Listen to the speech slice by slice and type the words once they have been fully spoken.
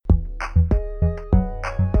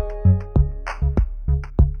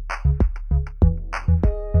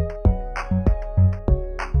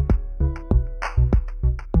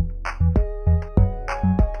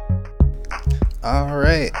All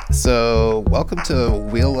right. So, welcome to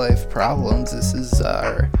Real Life Problems. This is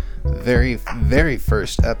our very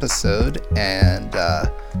first episode, and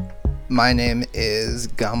my name is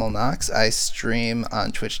Gamal Knox. I stream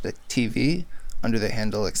on Twitch TV under the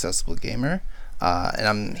handle Accessible Gamer, and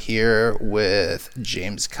I'm here with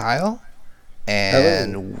James Kyle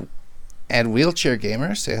Hello. and Wheelchair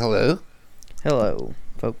Gamer. Say hello. Hello,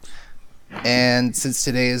 folks. And since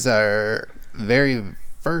today is our very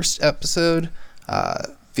first episode,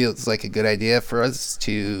 feels like a good idea for us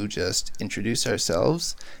to just introduce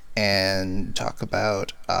ourselves and talk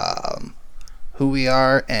about who we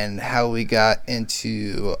are and how we got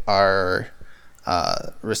into our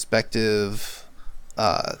respective,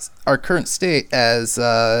 our current state as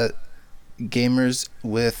gamers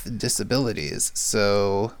with disabilities.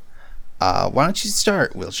 So, why don't you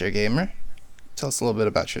start, Wheelchair Gamer? Tell us a little bit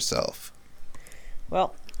about yourself.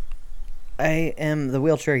 Well, I am the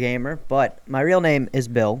wheelchair gamer, but my real name is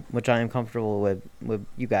Bill, which I am comfortable with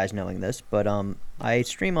you guys knowing this. But I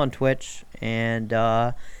stream on Twitch, and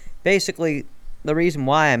basically the reason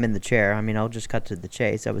why I'm in the chair. I mean, I'll just cut to the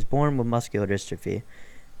chase. I was born with muscular dystrophy,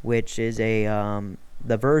 which is the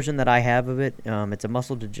version that I have of it. It's a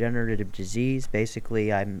muscle degenerative disease.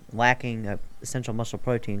 Basically, I'm lacking a essential muscle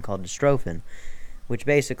protein called dystrophin, which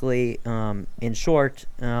basically, in short,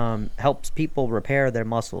 helps people repair their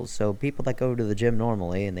muscles. So people that go to the gym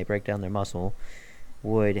normally and they break down their muscle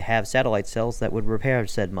would have satellite cells that would repair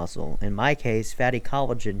said muscle. In my case, fatty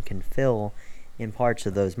collagen can fill in parts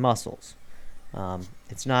of those muscles.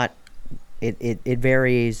 It's not. It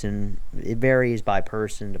varies, and it varies by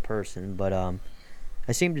person to person, but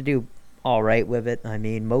I seem to do all right with it. I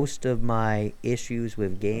mean, most of my issues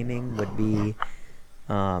with gaming would be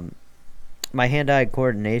my hand-eye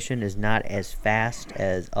coordination is not as fast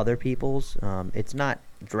as other people's. It's not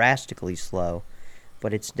drastically slow,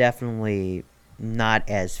 but it's definitely not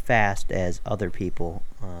as fast as other people,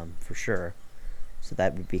 for sure. So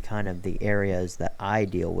that would be kind of the areas that I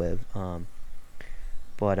deal with.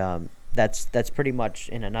 But that's pretty much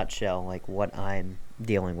in a nutshell like what I'm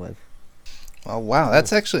dealing with. Oh, wow.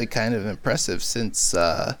 That's actually kind of impressive since,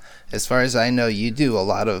 as far as I know, you do a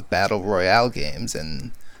lot of Battle Royale games.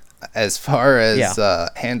 And as far as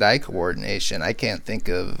hand-eye coordination, I can't think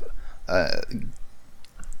of a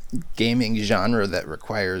gaming genre that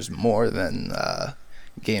requires more than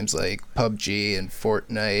games like PUBG and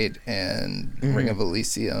Fortnite and Ring of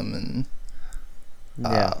Elysium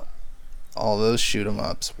and all those shoot 'em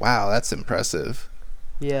ups. Wow, that's impressive.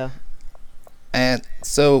 Yeah. And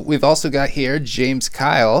so we've also got here James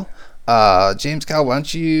Kyle. James Kyle, why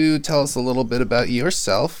don't you tell us a little bit about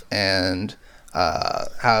yourself and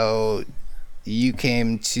how you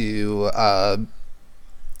came to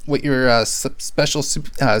what your special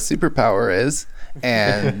superpower is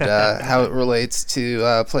and how it relates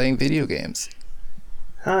to playing video games.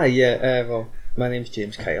 Hi, well, my name's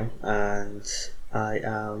James Kyle, and I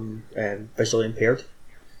am visually impaired.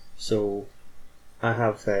 So I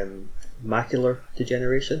have macular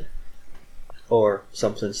degeneration, or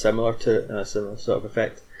something similar to a similar sort of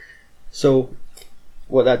effect. So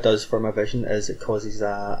what that does for my vision is it causes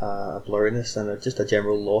a blurriness and just a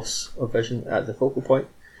general loss of vision at the focal point.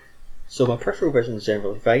 So my peripheral vision is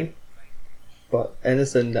generally fine, but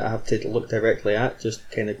anything that I have to look directly at just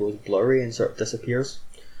kind of goes blurry and sort of disappears.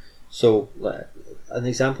 So an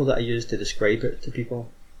example that I use to describe it to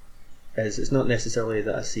people is it's not necessarily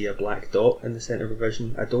that I see a black dot in the centre of my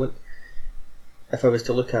vision. I don't. If I was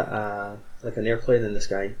to look at like an airplane in the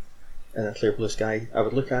sky, in a clear blue sky, I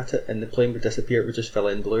would look at it and the plane would disappear. It would just fill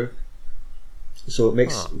in blue. So it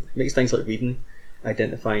makes things like reading,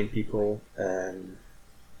 identifying people, and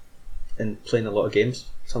playing a lot of games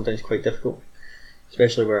sometimes quite difficult,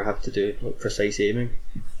 especially where I have to do like precise aiming.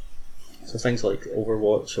 So things like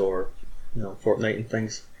Overwatch or Fortnite and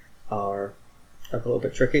things are a little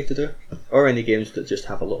bit tricky to do, or any games that just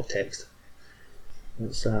have a lot of text.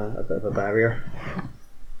 It's a bit of a barrier.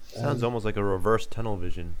 Sounds almost like a reverse tunnel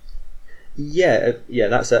vision. Yeah,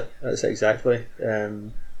 that's it. That's it exactly.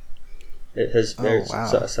 It has very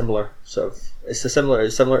sort of similar It's similar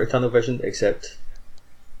to tunnel vision except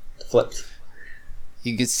flipped.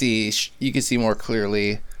 You could see more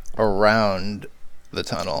clearly around the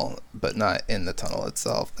tunnel, but not in the tunnel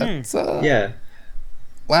itself. That's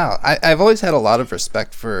Wow, I've always had a lot of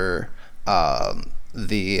respect for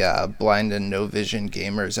the blind and no vision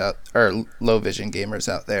gamers or low vision gamers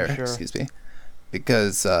out there. Sure. Excuse me,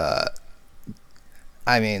 because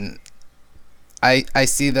I mean, I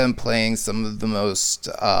see them playing some of the most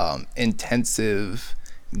intensive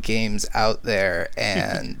games out there,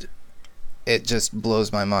 and it just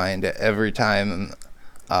blows my mind every time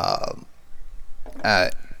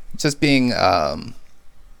just being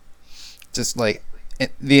just like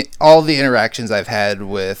all the interactions I've had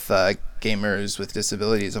with gamers with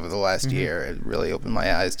disabilities over the last year, it really opened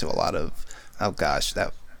my eyes to a lot of, oh gosh,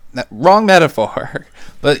 that wrong metaphor,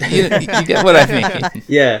 but you get what I mean.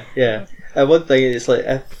 Yeah. And one thing is like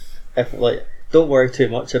if like don't worry too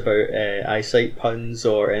much about eyesight puns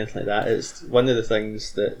or anything like that. It's one of the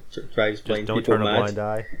things that drives blind Just people don't turn mad. a blind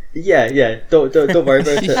eye. Yeah. Don't worry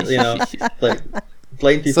about it. You know, like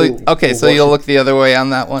blind people. So you'll look the other way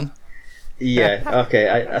on that one. Yeah. Okay.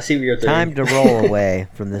 I see what you're doing. Time to roll away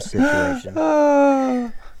from this situation.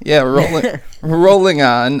 Yeah, rolling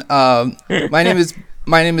on. My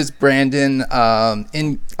name is Brandon.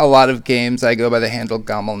 In a lot of games, I go by the handle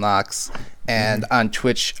Gommelnox, and on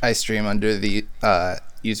Twitch, I stream under the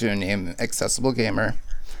username Accessible Gamer.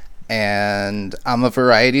 And I'm a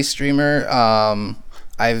variety streamer.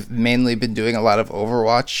 I've mainly been doing a lot of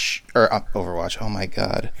Overwatch. Oh my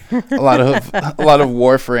god, a lot of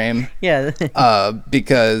Warframe. Yeah.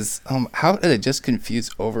 Because how did I just confuse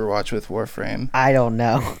Overwatch with Warframe? I don't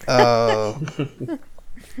know.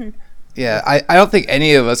 Yeah, I don't think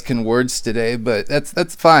any of us can words today, but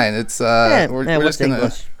that's fine. It's we're just gonna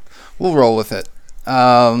English? We'll roll with it.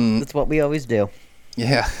 That's what we always do.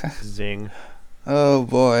 Yeah. Zing. Oh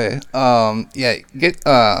boy. Yeah.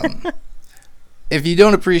 If you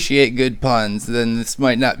don't appreciate good puns, then this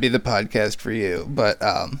might not be the podcast for you. But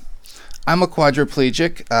I'm a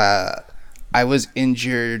quadriplegic. I was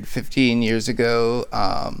injured 15 years ago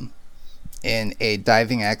in a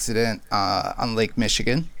diving accident on Lake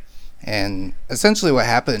Michigan. And essentially what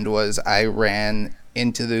happened was I ran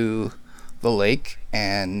into the lake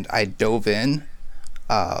and I dove in,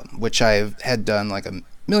 which I had done like a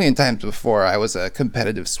million times before. I was a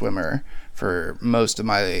competitive swimmer for most of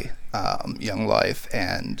my young life,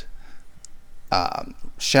 and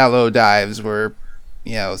shallow dives were,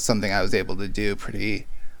 something I was able to do pretty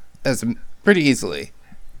easily.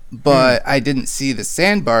 But I didn't see the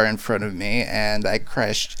sandbar in front of me, and I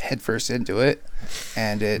crashed headfirst into it,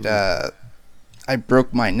 and I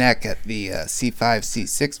broke my neck at the C5,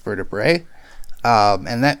 C6 vertebrae,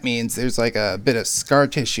 and that means there's like a bit of scar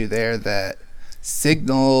tissue there that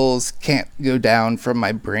signals can't go down from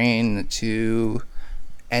my brain to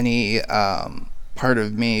any part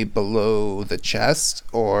of me below the chest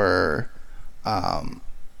or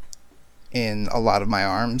in a lot of my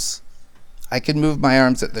arms. I can move my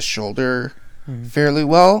arms at the shoulder fairly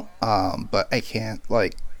well, but I can't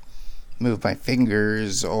like move my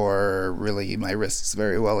fingers or really my wrists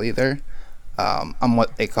very well either. I'm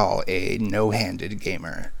what they call a no-handed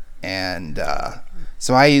gamer, and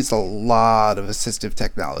so I use a lot of assistive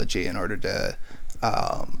technology in order to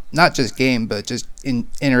not just game, but just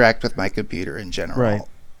interact with my computer in general. Right.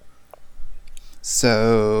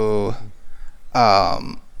 So,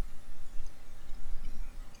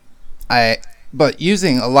 but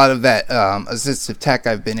using a lot of that assistive tech,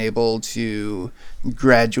 I've been able to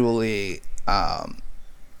gradually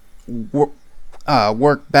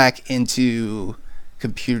work back into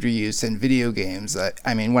computer use and video games.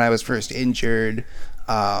 I mean, when I was first injured,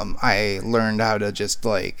 I learned how to just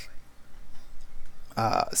like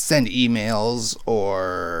send emails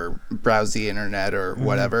or browse the internet or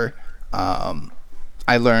whatever.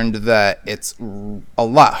 I learned that it's a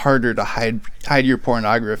lot harder to hide your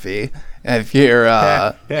pornography if you're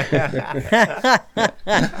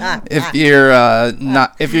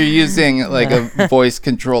if you're using like a voice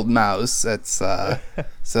controlled mouse. That's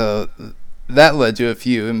so that led to a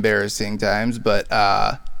few embarrassing times, but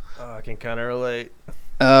I can kind of relate.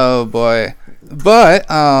 Oh boy. But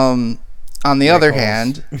on the other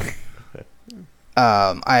hand,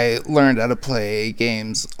 I learned how to play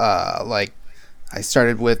games like I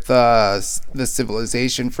started with the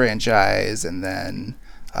Civilization franchise, and then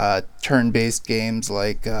turn-based games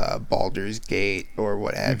like Baldur's Gate or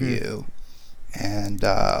what have you. And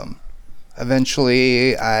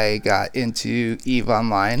eventually I got into EVE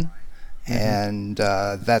Online, and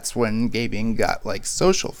that's when gaming got like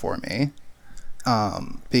social for me,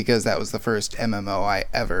 because that was the first MMO I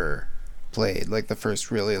ever played, like the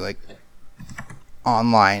first really like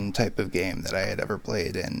online type of game that I had ever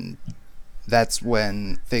played. And that's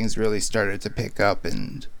when things really started to pick up,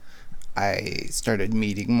 and I started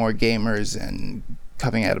meeting more gamers and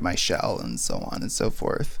coming out of my shell and so on and so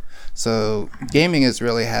forth. So gaming has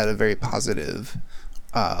really had a very positive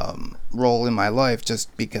role in my life,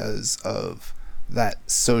 just because of that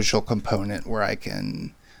social component where I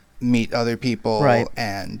can meet other people. Right.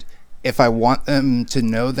 And if I want them to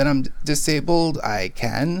know that I'm disabled, I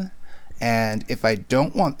can. And if I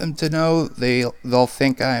don't want them to know, they'll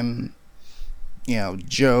think I'm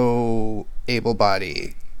Joe able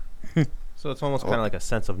body. So it's almost kind of like a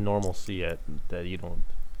sense of normalcy that you don't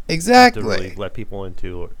have to really Exactly. let people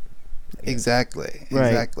into. Exactly. Right.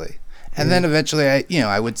 Exactly. And then eventually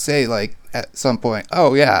I would say, like, at some point,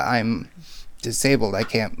 oh yeah, I'm disabled. I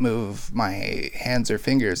can't move my hands or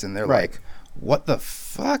fingers. And they're Right. like, what the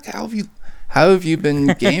fuck? How have you been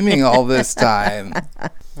gaming all this time?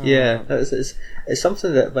 Yeah, it's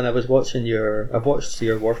something that when I was watching I've watched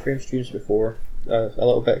your Warframe streams before, a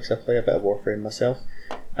little bit, because I play a bit of Warframe myself,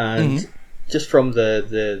 and just from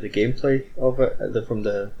the gameplay of it, from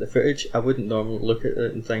the footage, I wouldn't normally look at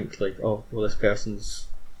it and think like, oh, well, this person's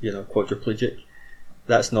quadriplegic.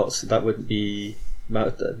 That wouldn't be my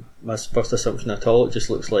first assumption at all. It just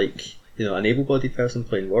looks like an able-bodied person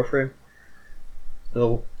playing Warframe.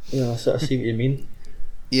 So I sort of see what you mean.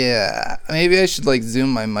 Yeah, maybe I should like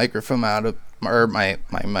zoom my microphone out or my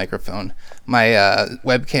microphone, my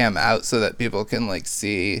webcam out so that people can like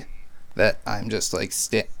see that I'm just like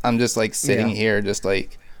sitting here, just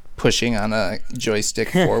like pushing on a joystick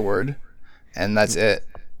forward, and that's it.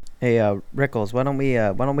 Hey, Rickles, why don't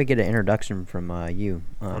we get an introduction from you?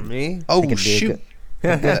 From me? I Oh think it'd be shoot,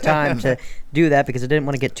 a good time to do that because I didn't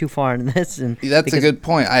want to get too far into this. And that's a because good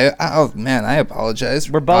point. Oh man, I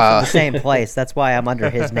apologize. we're both in the same place. That's why I'm under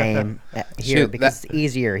his name here Shoot, because it's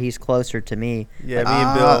easier. He's closer to me. Yeah, me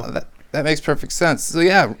and Bill. That makes perfect sense. So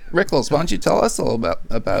yeah, Rickles, why don't you tell us a little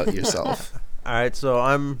about yourself? All right, so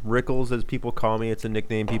I'm Rickles, as people call me. It's a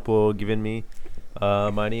nickname people given me.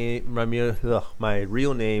 My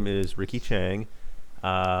real name is Ricky Chang.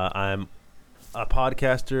 I'm a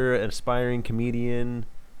podcaster, an aspiring comedian.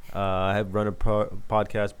 I have run a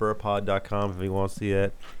podcast, burrpod.com, if you want to see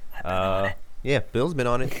it. Yeah, Bill's been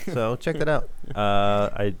on it, so check that out.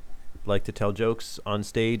 I like to tell jokes on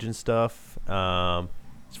stage and stuff.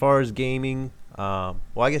 As far as gaming, well,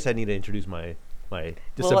 I guess I need to introduce my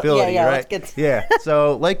disability, yeah, right? let's get Yeah.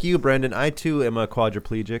 So, like you, Brendan, I too am a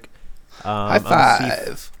quadriplegic. High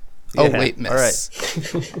five. Oh Yeah, wait, miss.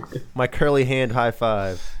 All right. My curly hand high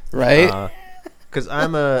five. Right? Because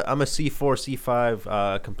I'm a C4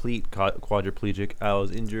 C5 complete quadriplegic. I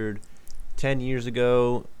was injured 10 years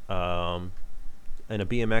ago in a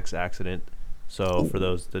BMX accident. So for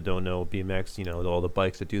those that don't know BMX, all the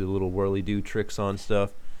bikes that do the little whirly do tricks on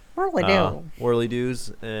stuff. Whirly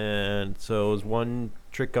doos. And so it was one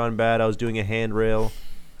trick gone bad. I was doing a handrail,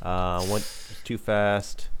 went too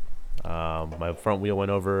fast. My front wheel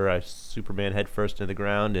went over. I Superman head first into the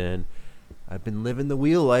ground, and I've been living the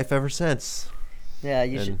wheel life ever since. Yeah,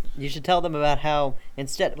 you should tell them about how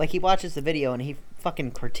instead, like, he watches the video and he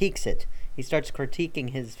fucking critiques it. He starts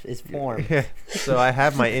critiquing his form. Yeah. So I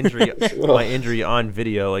have my injury on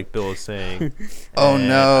video, like Bill was saying. Oh And,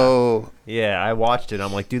 no. yeah, I watched it.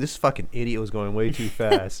 I'm like, dude, this fucking idiot was going way too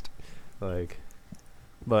fast.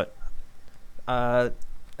 But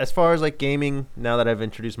as far as like gaming, now that I've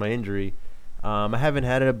introduced my injury, I haven't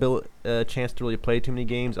had a chance to really play too many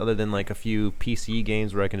games other than like a few PC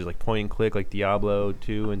games where I can just like point and click, like Diablo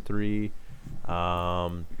 2 and 3,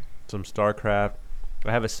 some StarCraft.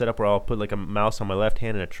 I have a setup where I'll put like a mouse on my left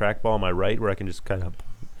hand and a trackball on my right where I can just kind of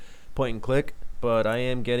point and click. But I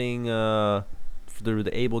am getting through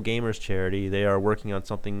the Able Gamers charity, they are working on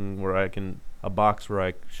something where a box where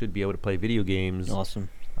I should be able to play video games. Awesome.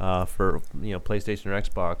 For PlayStation or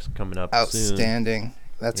Xbox coming up soon. Outstanding.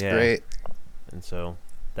 That's great. And so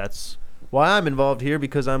that's why I'm involved here,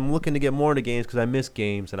 because I'm looking to get more into games because I miss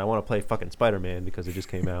games and I want to play fucking Spider-Man because it just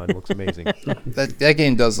came out and it looks amazing. That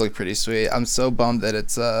game does look pretty sweet. I'm so bummed that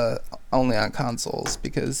it's only on consoles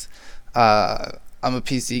because I'm a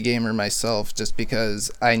PC gamer myself, just because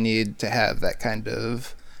I need to have that kind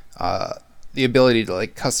of the ability to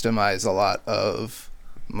like customize a lot of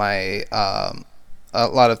my a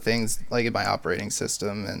lot of things like in my operating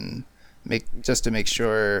system and to make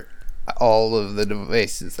sure all of the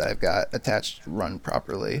devices that I've got attached run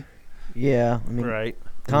properly. Yeah, I mean, Right.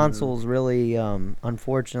 consoles really,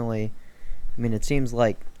 unfortunately, I mean, it seems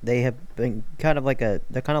like they have been kind of like a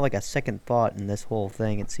second thought in this whole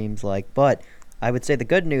thing, it seems like. But I would say the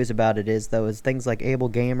good news about it is things like Able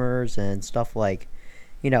Gamers and stuff like,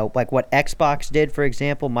 like what Xbox did, for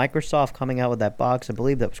example, Microsoft coming out with that box. I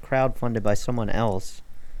believe that was crowdfunded by someone else.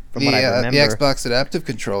 From what I remember. The Xbox Adaptive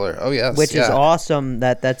Controller. Oh, yes. Which is awesome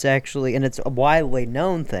that's actually, and it's a widely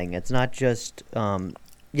known thing. It's not just,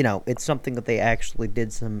 it's something that they actually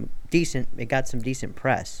did it got some decent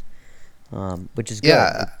press, which is good.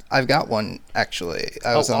 Yeah, I've got one, actually.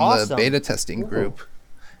 I was on awesome. the beta testing group.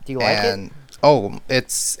 Do you like it? Oh,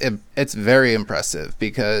 it's very impressive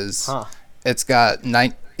because it's got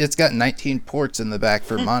 19 ports in the back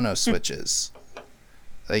for mono switches.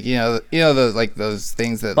 Like the like those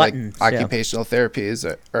things that Buttons, like yeah. occupational therapies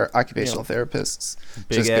or occupational therapists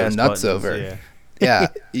Big just go ass nuts buttons, over. yeah. Yeah,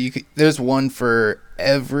 there's one for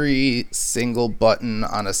every single button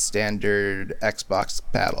on a standard Xbox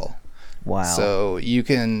paddle. Wow. So you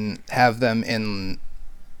can have them in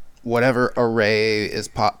whatever array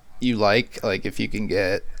you like. Like if you can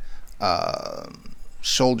get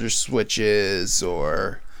shoulder switches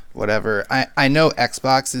or whatever. I know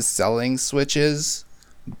Xbox is selling switches,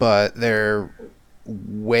 but they're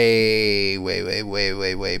way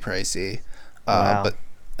pricey. Wow. But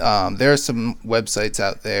there are some websites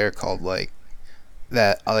out there called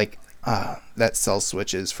that that sell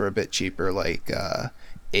switches for a bit cheaper. Like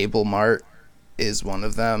AbleMart is one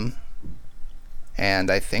of them, and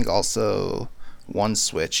I think also One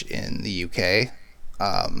Switch in the UK.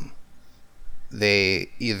 They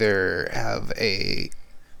either have a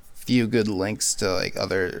few good links to like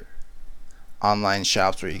other online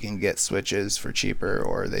shops where you can get switches for cheaper,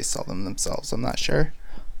 or they sell them themselves. I'm not sure,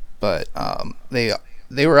 but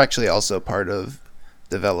they were actually also part of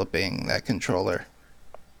developing that controller.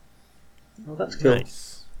 Oh, that's cool.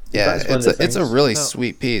 Nice. Yeah, That's one of the it's a things. really No.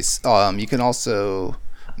 sweet piece. You can also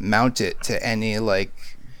mount it to any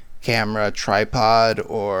like camera, tripod,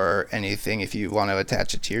 or anything if you want to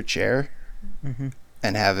attach it to your chair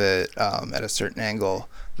and have it at a certain angle.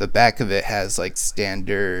 The back of it has like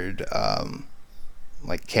standard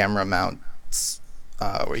like camera mounts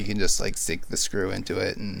where you can just like sink the screw into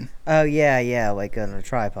it and Oh yeah, like on a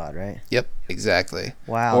tripod, right? yep, exactly.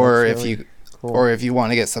 Wow. Or that's if really you cool. or if you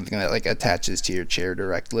want to get something that like attaches to your chair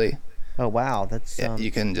directly, Oh wow, that's yeah,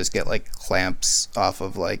 you can just get like clamps off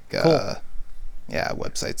of like Cool.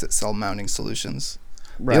 websites that sell mounting solutions.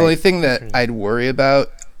 right. The only thing that I'd worry about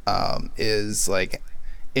is like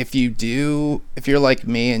if you're like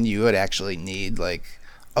me and you would actually need like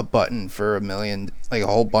a button for like a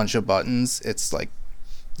whole bunch of buttons, it's like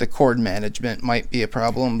the cord management might be a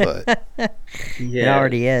problem, but It Yeah.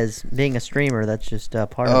 already is. Being a streamer, that's just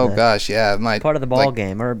part oh of the gosh, yeah, part of the ball like,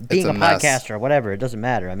 game, or being a a mess. podcaster or whatever. It doesn't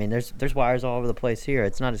matter. I mean, there's wires all over the place here.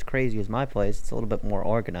 It's not as crazy as my place. It's a little bit more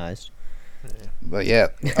organized. But yeah,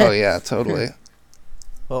 oh yeah, totally.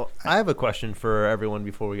 Well, I have a question for everyone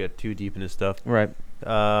before we get too deep into stuff. Right.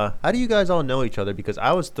 How do you guys all know each other? Because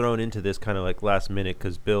I was thrown into this kind of like last minute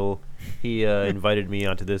because Bill, he invited me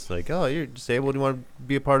onto this like, oh, you're disabled. You want to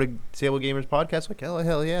be a part of Disabled Gamers podcast? Like,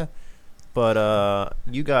 hell yeah. But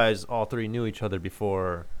you guys all three knew each other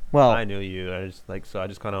before Well, I knew you. I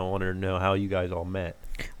just kind of wanted to know how you guys all met.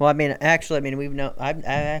 well, I mean, I've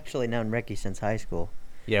actually known Ricky since high school.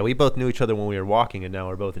 Yeah, we both knew each other when we were walking, and now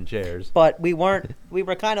we're both in chairs. But we were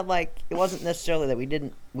kind of like, it wasn't necessarily that we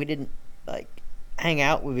didn't like hang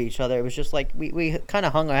out with each other. It was just like we kind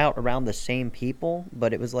of hung out around the same people,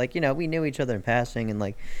 but it was like, we knew each other in passing, and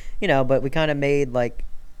like, but we kind of made like,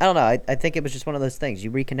 I don't know, I think it was just one of those things.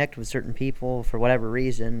 You reconnect with certain people for whatever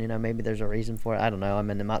reason, maybe there's a reason for it. I don't know. I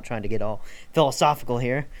mean, I'm not trying to get all philosophical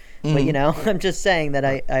here, but I'm just saying that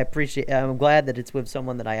I appreciate, I'm glad that it's with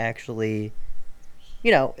someone that I actually,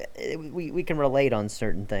 we can relate on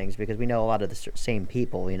certain things because we know a lot of the same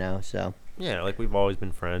people, so. Yeah, like we've always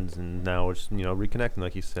been friends, and now we're just Right, reconnecting,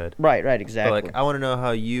 like you said. Right, But exactly. like, I want to know how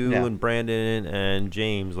you Yeah. and Brandon and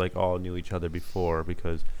James like all knew each other before,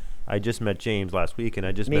 because I just met James last week, and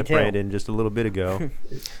I just Me met too. Brandon just a little bit ago.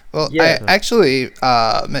 Well, Yeah. I actually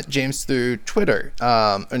met James through Twitter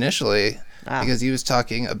initially because he was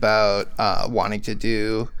talking about wanting to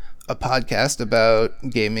do a podcast about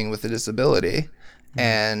gaming with a disability.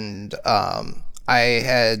 And I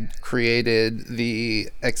had created the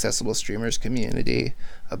Accessible Streamers community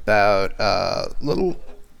about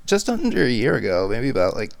just under a year ago, maybe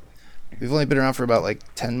about like, we've only been around for about like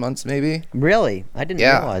 10 months maybe. Really? I didn't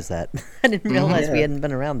Yeah. realize that. I didn't realize we Yeah. hadn't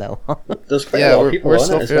been around that long. There's quite a Yeah, lot of people we're on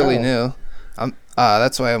still it as fairly well. new.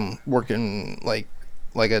 That's why I'm working like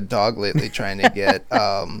a dog lately, trying to get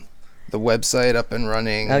the website up and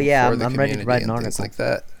running. Oh, yeah, for the I'm ready to community write an and things article. like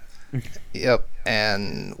that. Yep,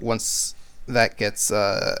 and once that gets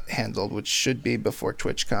handled, which should be before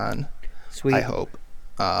TwitchCon, Sweet. I hope,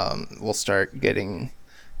 we'll start getting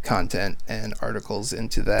content and articles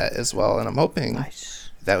into that as well. And I'm hoping Nice.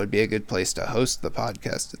 that would be a good place to host the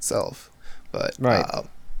podcast itself. But Right.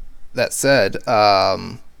 that said,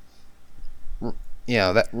 that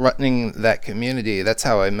running that community, that's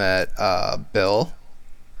how I met Bill,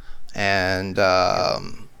 and you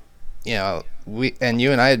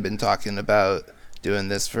and I had been talking about doing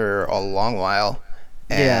this for a long while,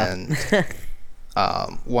 and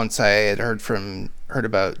once I had heard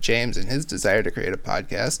about James and his desire to create a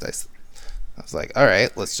podcast, I was like, all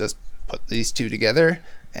right, let's just put these two together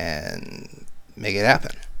and make it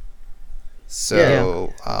happen. Yeah.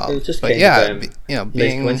 So, It was just but kind yeah, of nice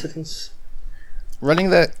being coincidence. running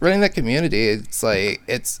that community, it's like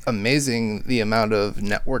it's amazing the amount of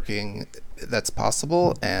networking that's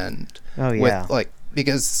possible, and Oh with yeah. like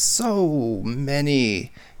because so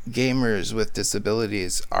many gamers with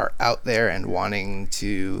disabilities are out there and wanting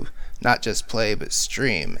to not just play but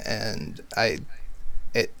stream, and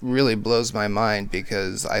it really blows my mind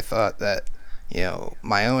because I thought that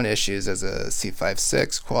my own issues as a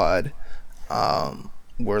C56 quad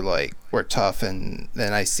were tough, and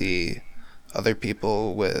then I see other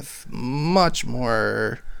people with much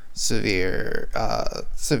more severe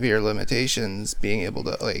limitations being able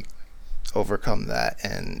to like overcome that,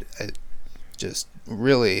 and I just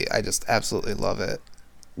absolutely love it.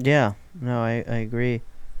 Yeah. No, I agree.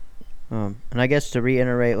 And I guess to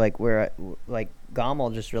reiterate, like like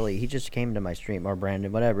Gommel just really he just came to my stream, or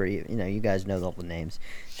Brandon, whatever. You guys know all the names.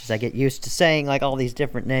 Just I get used to saying like all these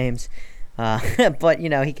different names. But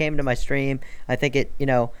he came to my stream. I think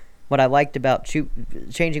what I liked about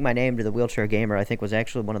changing my name to the Wheelchair Gamer, I think was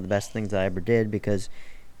actually one of the best things that I ever did, because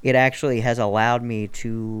it actually has allowed me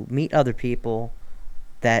to meet other people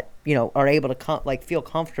that are able to feel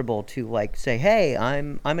comfortable to like say, hey,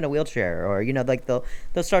 I'm in a wheelchair, or like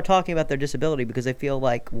they'll start talking about their disability because they feel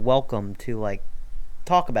like welcome to like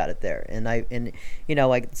talk about it there. And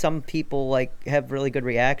like some people like have really good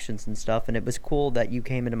reactions and stuff, and it was cool that you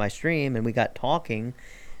came into my stream and we got talking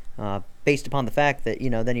based upon the fact that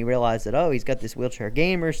then you realize that, oh, he's got this Wheelchair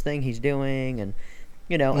Gamers thing he's doing, and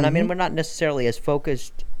and I mean, we're not necessarily as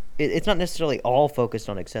focused. It's not necessarily all focused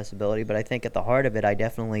on accessibility, but I think at the heart of it, I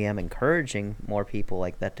definitely am encouraging more people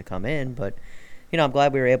like that to come in. But I'm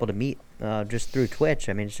glad we were able to meet just through Twitch.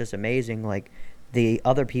 I mean, it's just amazing, like the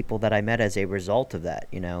other people that I met as a result of that.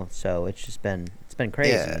 So it's been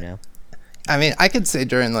crazy. Yeah. I mean, I could say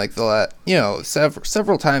during like the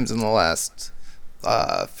several times in the last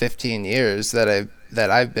 15 years that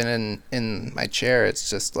I've been in my chair, it's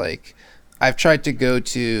just like I've tried to go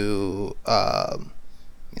to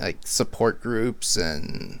like support groups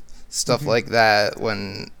and stuff like that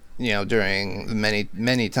when during the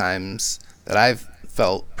many times that I've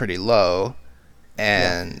felt pretty low,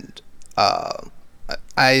 and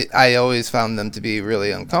I always found them to be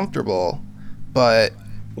really uncomfortable. But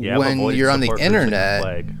when you're on the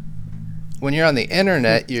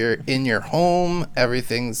internet, you're in your home,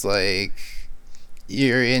 everything's like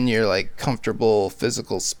you're in your like comfortable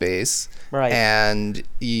physical space, right? And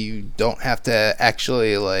you don't have to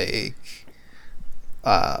actually like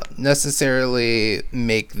necessarily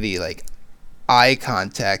make the like eye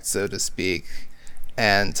contact, so to speak,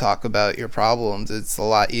 and talk about your problems. It's a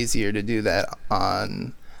lot easier to do that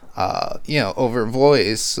on over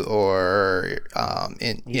voice, or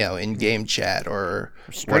in game chat, or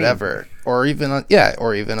Stream. whatever, or even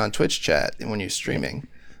on Twitch chat when you're streaming.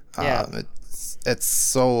 It's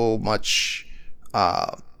so much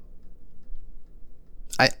I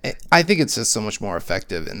think it's just so much more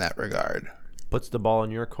effective in that regard. Puts the ball in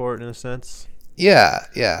your court in a sense. Yeah,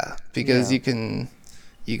 because you can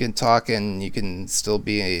talk and you can still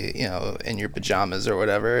be in your pajamas or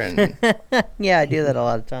whatever, and yeah, I do that a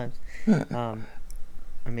lot of times. I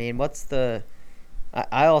mean,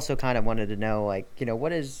 I also kind of wanted to know, like,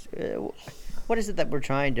 what is it that we're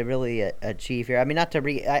trying to really achieve here? I mean, not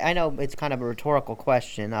to I know it's kind of a rhetorical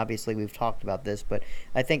question. Obviously, we've talked about this, but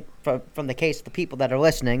I think from the case of the people that are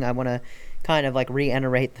listening, I want to kind of like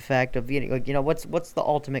reiterate the fact of what's the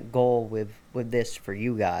ultimate goal with this for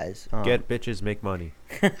you guys? Get bitches, make money.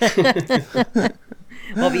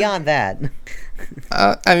 Well, beyond that,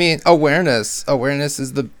 I mean, awareness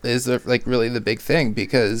is like really the big thing,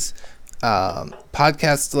 because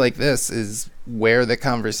podcasts like this is where the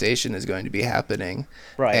conversation is going to be happening,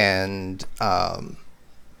 right? And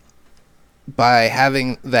by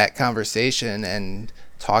having that conversation and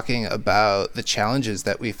talking about the challenges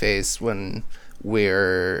that we face when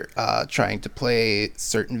we're trying to play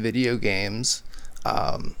certain video games,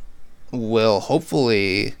 will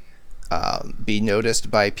hopefully be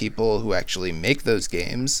noticed by people who actually make those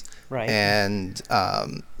games, right? And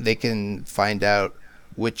they can find out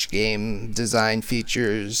which game design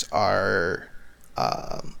features are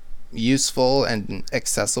useful and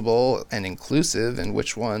accessible and inclusive, and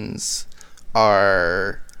which ones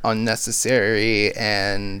are unnecessary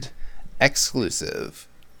and exclusive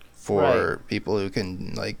for people who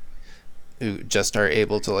can who just are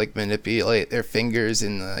able to like manipulate their fingers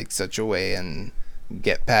in like such a way and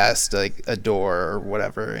get past like a door or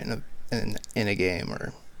whatever in a game,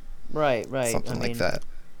 or right something like that.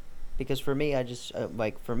 Because for me, I just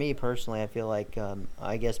for me personally, I feel like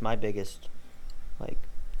I guess my biggest like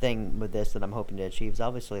thing with this that I'm hoping to achieve is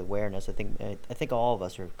obviously awareness. I think all of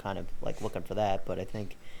us are kind of like looking for that, but I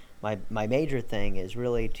think my major thing is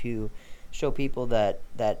really to show people that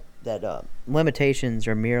limitations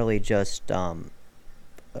are merely just they're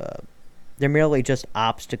merely just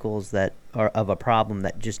obstacles that are of a problem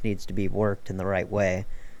that just needs to be worked in the right way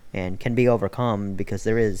and can be overcome, because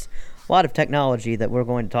there is a lot of technology that we're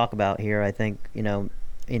going to talk about here, I think,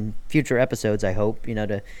 in future episodes, I hope,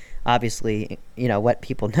 to obviously, let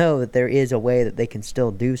people know that there is a way that they can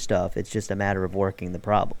still do stuff. It's just a matter of working the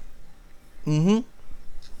problem. Mm-hmm.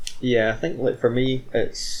 Yeah, I think like for me,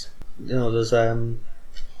 it's there's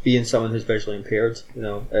being someone who's visually impaired.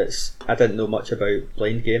 I didn't know much about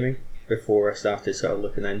blind gaming before I started sort of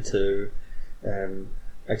looking into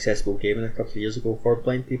accessible gaming a couple of years ago for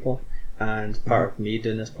blind people. And part of me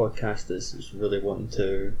doing this podcast is really wanting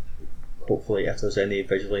to, hopefully, if there's any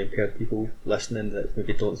visually impaired people listening that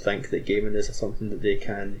maybe don't think that gaming is something that they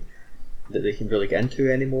can really get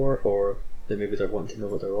into anymore, or that maybe they're wanting to know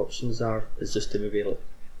what their options are, is just to maybe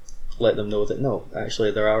let them know that no,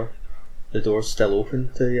 actually the door's still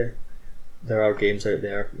open to you. There are games out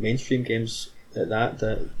there, mainstream games at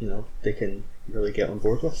that they can really get on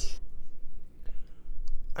board with.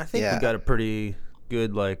 I think we got a pretty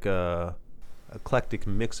good eclectic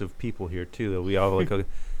mix of people here too. That we all we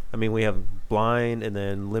have blind and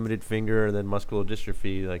then limited finger and then muscular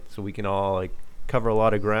dystrophy. So we can all cover a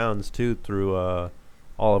lot of grounds too through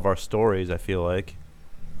all of our stories. I feel like.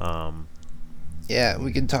 Yeah,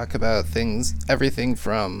 we can talk about everything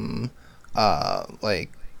from eye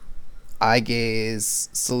gaze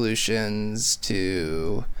solutions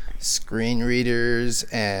to screen readers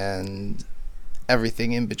and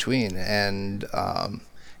everything in between. And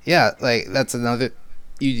that's another,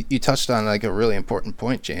 you touched on a really important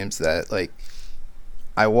point, James, that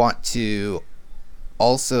I want to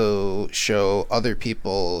also show other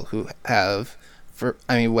people who have,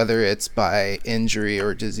 whether it's by injury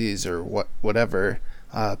or disease or whatever,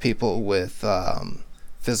 people with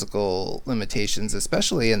physical limitations,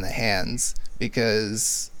 especially in the hands,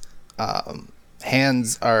 because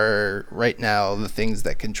hands are right now the things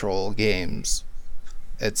that control games.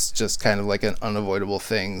 It's just kind of like an unavoidable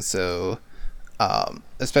thing. So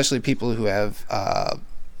especially people who have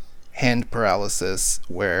hand paralysis,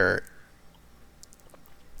 where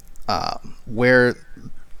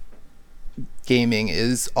gaming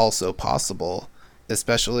is also possible,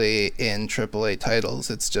 especially in AAA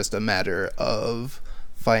titles. It's just a matter of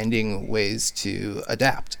finding ways to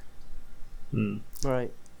adapt.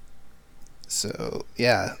 Right. So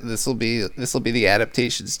yeah, this will be the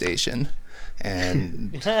adaptation station,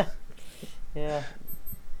 and yeah.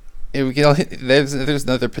 There's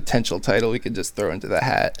another potential title we could just throw into the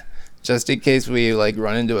hat, just in case we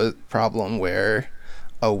run into a problem where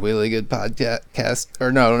a really good podcast,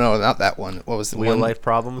 or no, not that one. What was the Wheel one? Life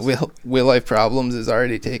Problems? Wheel Life Problems is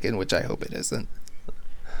already taken, which I hope it isn't.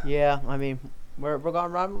 Yeah, we're gonna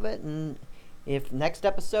run with it, and if next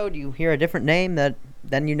episode you hear a different name,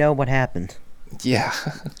 then you know what happened. Yeah.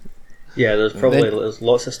 Yeah, there's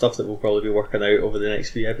lots of stuff that we'll probably be working out over the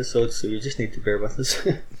next few episodes, so you just need to bear with us.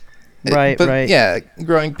 Right. Yeah,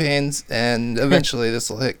 growing pains, and eventually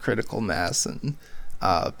this will hit critical mass, and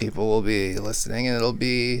people will be listening, and it'll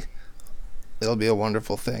be a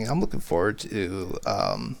wonderful thing. I'm looking forward to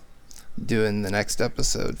doing the next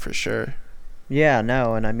episode for sure. Yeah,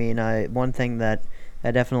 no, and one thing that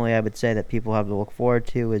definitely I would say that people have to look forward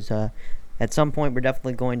to is at some point we're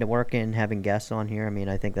definitely going to work in having guests on here.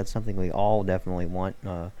 I think that's something we all definitely want.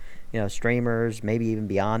 Streamers, maybe even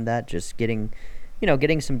beyond that, just getting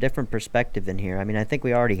some different perspective in here. I think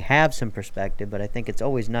we already have some perspective, but I think it's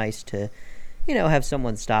always nice to, have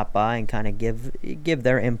someone stop by and kind of give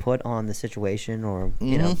their input on the situation, or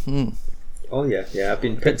Oh yeah. I've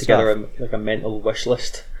been putting together a mental wish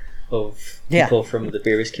list of people from the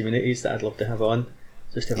various communities that I'd love to have on,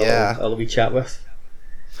 just to have a little wee chat with.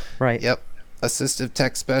 Right. Yep. Assistive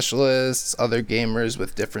tech specialists, other gamers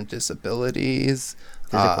with different disabilities.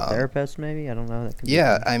 Physical therapist, maybe? I don't know. That could be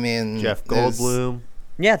Jeff Goldblum.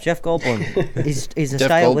 Yeah, Jeff Goldblum. he's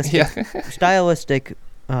a stylistic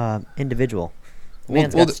individual.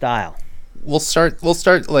 Man's got style. We'll start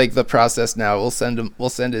the process now. We'll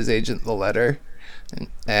send his agent the letter,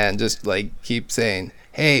 and just keep saying,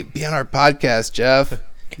 "Hey, be on our podcast, Jeff.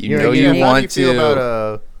 You want to." How do you feel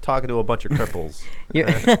about talking to a bunch of cripples?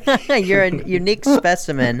 You're a unique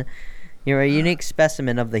specimen. You're a unique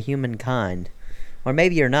specimen of the humankind. Or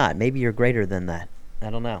maybe you're not. Maybe you're greater than that.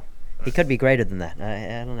 I don't know. He could be greater than that.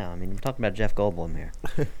 I don't know. We're talking about Jeff Goldblum here.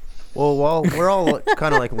 Well, while we're all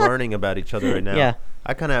kind of learning about each other right now, yeah.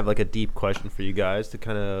 I kind of have a deep question for you guys to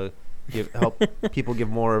kind of help people get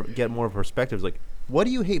more perspectives. Like, what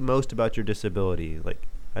do you hate most about your disability? Like,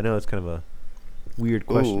 I know it's kind of a weird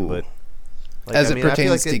question, Ooh. but like, As I it mean, I feel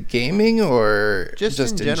pertains like to gaming or just in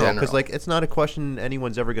in general, because general? like it's not a question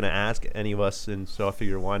anyone's ever going to ask any of us, and so I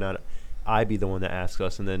figure why not I be the one that asks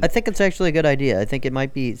us, and then I think it's actually a good idea. I think it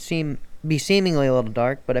might be seemingly a little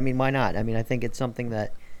dark, but I mean, why not? I mean, I think it's something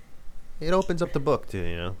that. it opens up the book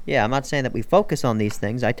to Yeah, I'm not saying that we focus on these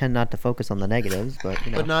things. I tend not to focus on the negatives, but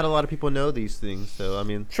But not a lot of people know these things, so I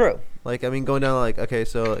mean, True. like I mean, going down like okay,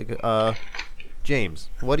 so like James,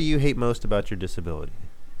 what do you hate most about your disability?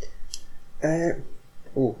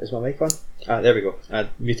 Is my mic on? There we go. I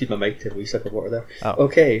muted my mic to have a wee sip of water there. Oh.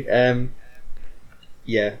 Okay.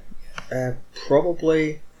 Yeah.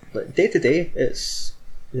 Probably like day to day. It's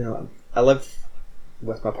I live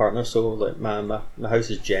with my partner, so like my house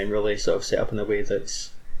is generally sort of set up in a way that's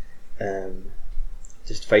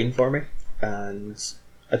just fine for me, and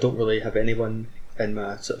I don't really have anyone in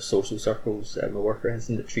my sort of social circles, my work or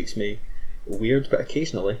anything that treats me weird. But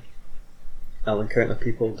occasionally, I'll encounter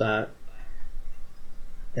people that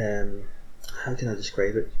how can I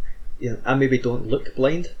describe it? I maybe don't look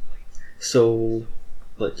blind, so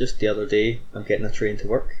like just the other day, I'm getting a train to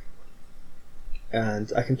work,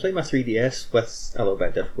 and I can play my 3DS with a little bit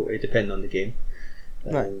of difficulty depending on the game,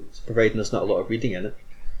 Right. providing there's not a lot of reading in it.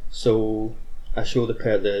 So I show the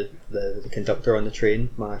conductor on the train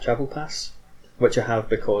my travel pass, which I have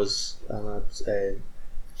because I'm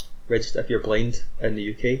registered. If you're blind in the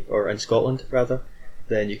UK or in Scotland rather,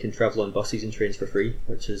 then you can travel on buses and trains for free,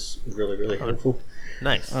 which is really, really helpful.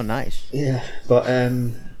 Nice. Oh, nice. Yeah, but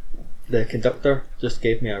the conductor just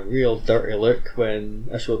gave me a real dirty look when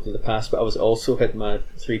I showed him the pass, but I was also had my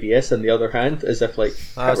 3DS in the other hand, as if like.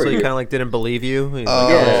 So he kind of like didn't believe you. He's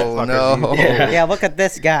Oh, like, yeah. No. Yeah. Yeah, look at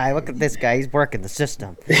this guy. Look at this guy. He's working the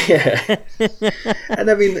system. Yeah,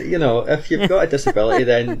 and I mean, if you've got a disability,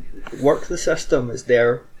 then work the system. It's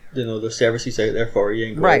there. There's services out there for you,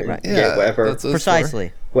 and go Right, out and right. get Yeah, whatever that's what it's for.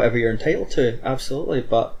 Precisely. whatever you're entitled to. Absolutely,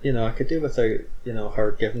 but I could do without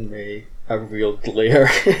her giving me a real glare.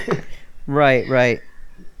 Right, right.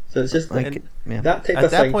 So it's just Like, yeah. that type at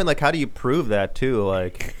of that thing. point, like, how do you prove that too?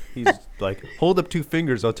 Like, he's like, hold up 2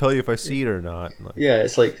 fingers, I'll tell you if I see it or not. Like, Yeah,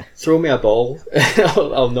 it's like throw me a ball,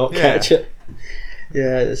 I'll not Yeah. catch it.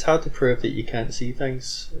 Yeah, it's hard to prove that you can't see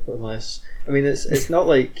things unless. I mean, it's not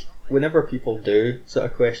like whenever people do sort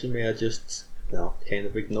of question me, I just kind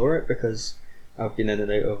of ignore it because I've been in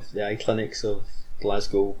and out of the eye clinics of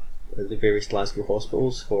Glasgow, the various Glasgow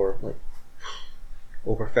hospitals for like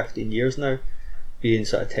over 15 years now, being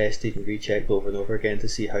sort of tested and rechecked over and over again to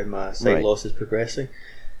see how my sight Right. loss is progressing.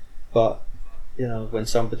 But when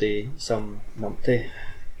some numpty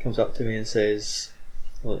comes up to me and says,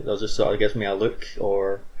 well, they'll just sort of gives me a look,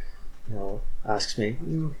 or asks me,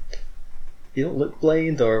 "You don't look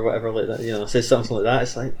blind," or whatever like that. Says something like that.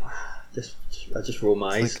 It's like I just roll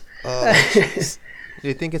my eyes. do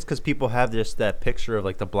you think it's because people have that picture of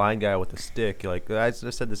like the blind guy with the stick? Like I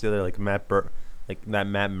just said this the other, like that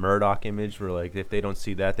Matt Murdock image where like if they don't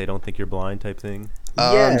see that, they don't think you're blind type thing.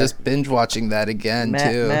 Oh, Yeah. I'm just binge watching that again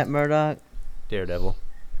too. Matt Murdock. Daredevil.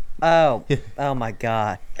 Oh, oh my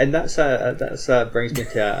God. And that's brings me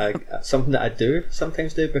to something that I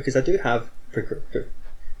sometimes do, because I do have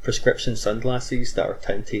prescription sunglasses that are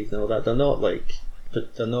tinted and all that.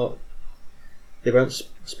 They weren't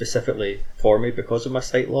specifically for me because of my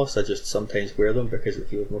sight loss. I just sometimes wear them because it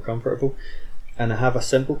feels more comfortable. And I have a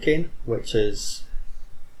symbol cane, which is,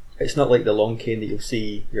 it's not like the long cane that you'll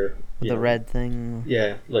see The red thing.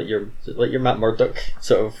 Yeah, like your Matt Murdock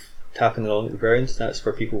sort of tapping along the ground. That's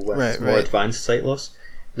for people with more Right. advanced sight loss.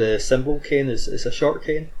 The symbol cane is a short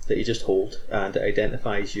cane that you just hold, and it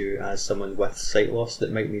identifies you as someone with sight loss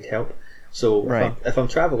that might need help. So Right. if I'm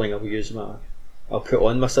travelling, I'll put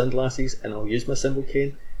on my sunglasses and I'll use my symbol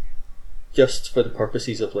cane just for the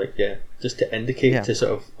purposes of just to indicate, Yeah. to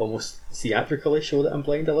sort of almost theatrically show that I'm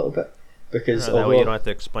blind a little bit, because That way you don't have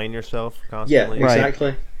to explain yourself yeah, constantly. Right.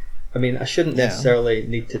 exactly. I mean, I shouldn't Yeah. necessarily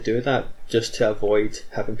need to do that just to avoid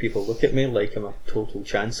having people look at me like I'm a total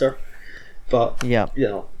chancer. But Yeah.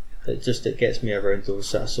 it gets me around those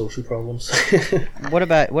sort of social problems. What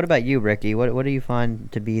about you, Ricky? What do you find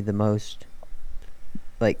to be the most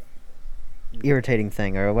like irritating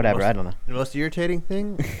thing or whatever? Most- I don't know. The most irritating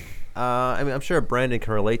thing? I mean, I'm sure Brandon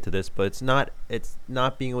can relate to this, but it's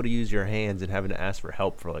not being able to use your hands and having to ask for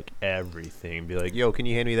help for like everything. Be like, yo, can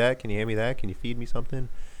you hand me that? Can you hand me that? Can you feed me something?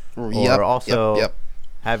 Yep, Or also yep.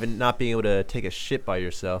 not being able to take a shit by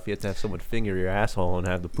yourself. You have to have someone finger your asshole and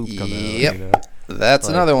have the poop come Yep. out. You know? That's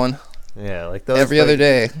Like, another one. Yeah, like those Every other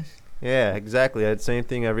day. Yeah, exactly. That same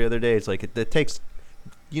thing every other day. It's like it takes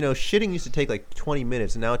shitting used to take like 20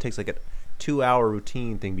 minutes, and now it takes like a 2-hour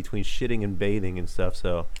routine thing between shitting and bathing and stuff.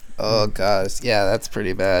 So. Oh gosh, yeah, that's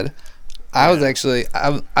pretty bad. I was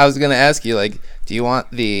gonna ask you, like, do you want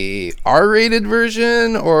the R-rated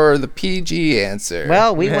version or the PG answer?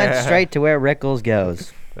 Well, we went straight to where Rickles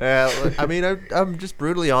goes. Yeah, I mean, I'm just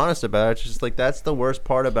brutally honest about it. It's just like that's the worst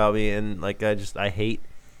part about me, and like I hate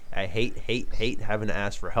having to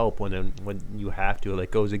ask for help when you have to. It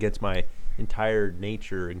like goes against my entire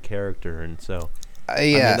nature and character, and so.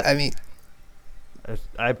 I mean,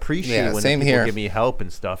 I appreciate when people give me help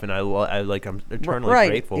and stuff, and I'm eternally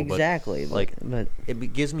grateful. Exactly. But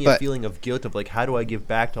it gives me a feeling of guilt of like, how do I give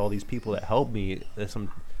back to all these people that help me? That's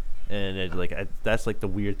like the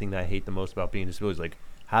weird thing that I hate the most about being disabled. Is like,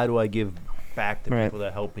 how do I give back to people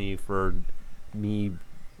that help me for me?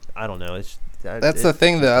 I don't know. That's the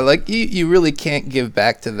thing though. Like you really can't give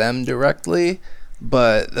back to them directly,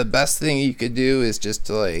 but the best thing you could do is just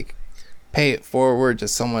to like pay it forward to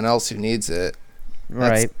someone else who needs it.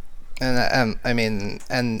 Right. And I mean,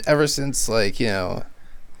 and ever since like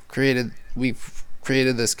we've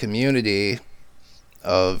created this community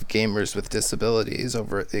of gamers with disabilities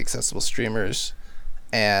over at the Accessible Streamers,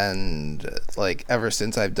 and like ever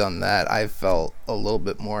since I've done that, I've felt a little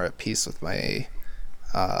bit more at peace with my,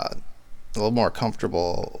 a little more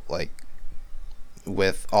comfortable like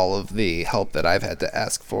with all of the help that I've had to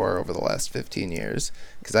ask for over the last 15 years.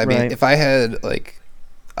 Because I mean, if I had like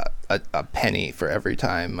a penny for every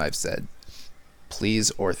time I've said please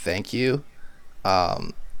or thank you,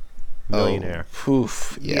 millionaire.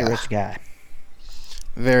 Poof, yeah, You're a rich guy.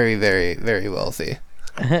 Very, very, very wealthy.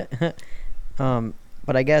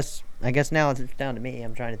 But I guess now it's down to me.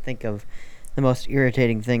 I'm trying to think of the most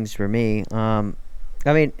irritating things for me. I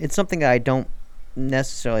mean, it's something that I don't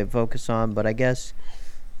necessarily focus on, but I guess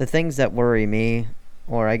the things that worry me,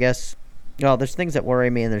 or I guess, well, there's things that worry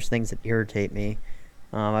me and there's things that irritate me.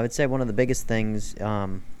 I would say one of the biggest things,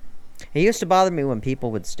 it used to bother me when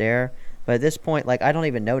people would stare, but at this point, like, I don't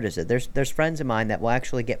even notice it. There's friends of mine that will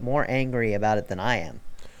actually get more angry about it than I am.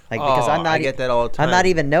 Like, because I get that all the time. I'm not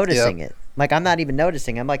even noticing it. Like, I'm not even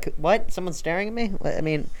noticing. I'm like, what? Someone's staring at me? I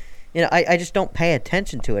mean, I just don't pay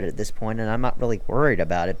attention to it at this point, and I'm not really worried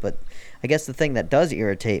about it. But I guess the thing that does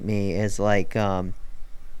irritate me is, like, I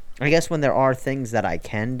guess when there are things that I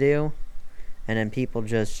can do, and then people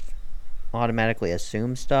just automatically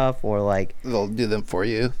assume stuff, or like they'll do them for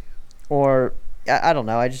you, or I don't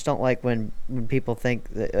know. I just don't like when people think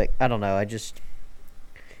that, like, I don't know. I just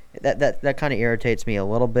that kind of irritates me a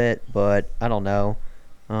little bit, but I don't know.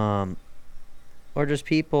 Or just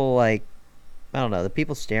people like, I don't know, the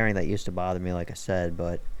people staring that used to bother me, like I said,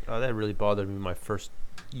 but that really bothered me my first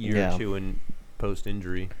year or two in post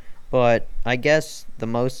injury. But I guess the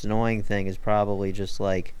most annoying thing is probably just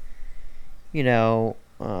like,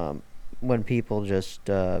 when people just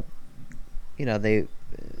they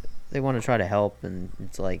want to try to help, and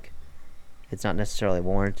it's like it's not necessarily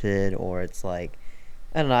warranted, or it's like,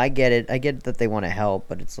 I don't know. I get it that they want to help,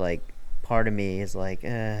 but it's like part of me is like,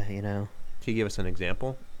 Can you give us an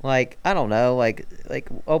example? Like, I don't know, like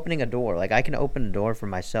opening a door. Like, I can open a door for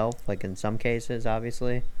myself, like in some cases,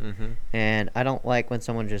 obviously. Mm-hmm. And I don't like when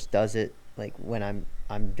someone just does it, like when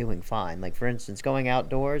I'm doing fine. Like, for instance, going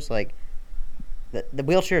outdoors, like the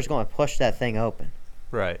wheelchair is going to push that thing open.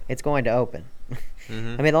 Right. It's going to open.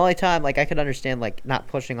 Mm-hmm. I mean, the only time, like, I could understand, like, not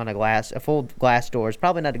pushing on a full glass door is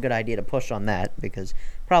probably not a good idea to push on that, because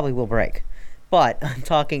probably will break. But I'm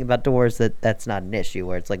talking about doors that's not an issue,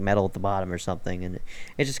 where it's like metal at the bottom or something, and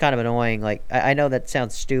it's just kind of annoying. Like, I know that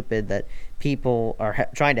sounds stupid, that people are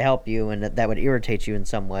trying to help you, and that would irritate you in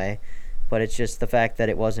some way, but it's just the fact that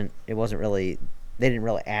it wasn't really, they didn't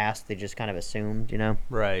really ask, they just kind of assumed,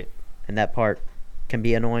 Right. And that part can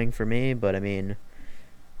be annoying for me, but I mean,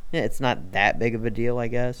 yeah, it's not that big of a deal, I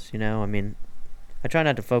guess. I mean, I try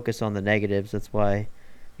not to focus on the negatives. That's why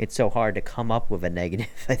it's so hard to come up with a negative,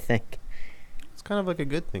 I think. It's kind of like a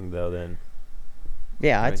good thing, though, then.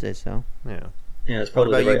 Yeah, I'd say so. Yeah. Yeah, it's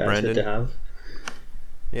probably the right Brendan? answer to have.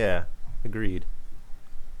 Yeah, agreed.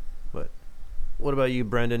 But what about you,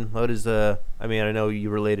 Brendan? What is I mean, I know you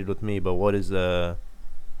related with me, but what is your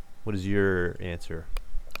answer?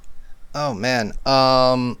 Oh man.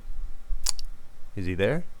 Is he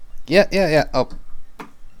there? Yeah. Oh,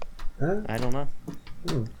 I don't know.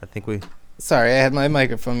 I think we. sorry, I had my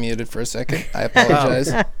microphone muted for a second. I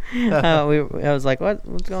apologize. I was like,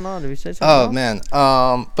 what's going on? Did we say something? Oh wrong? man.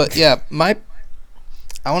 But yeah, I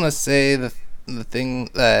want to say the thing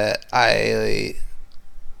that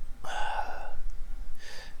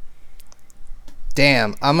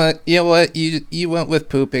Damn, you know what? You went with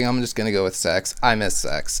pooping. I'm just gonna go with sex. I miss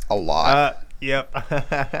sex a lot. Yep.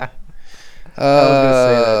 I was gonna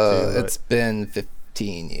say that too. It's been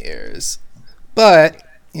 15 years, but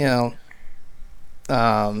it's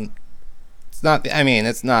not. I mean,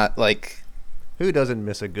 it's not like who doesn't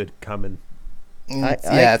miss a good coming? It's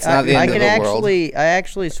not the end of the world. I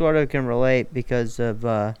actually sort of can relate because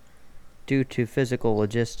of due to physical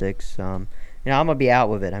logistics. I'm gonna be out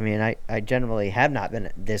with it. I mean, I generally have not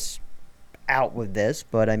been this out with this,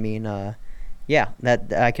 but I mean,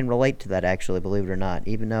 that I can relate to that actually. Believe it or not,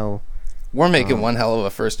 even though we're making one hell of a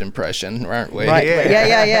first impression, aren't we? Right?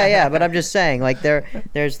 Yeah. But I'm just saying, like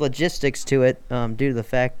there's logistics to it due to the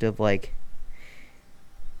fact of like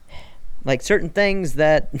certain things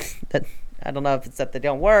that I don't know if it's that they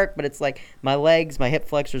don't work, but it's like my legs, my hip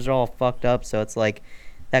flexors are all fucked up, so it's like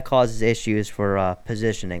that causes issues for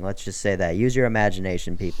positioning. Let's just say that. Use your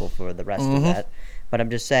imagination, people, for the rest of that. But I'm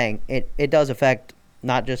just saying it does affect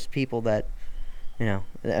not just people that, I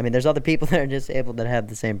mean, there's other people that are disabled that have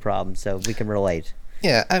the same problem, so we can relate.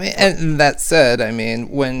 Yeah, I mean, and that said, I mean,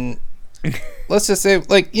 when, let's just say,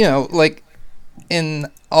 like in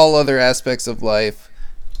all other aspects of life,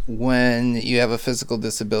 when you have a physical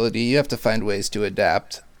disability, you have to find ways to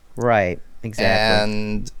adapt. Right, exactly.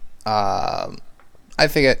 And I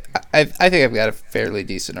think I've got a fairly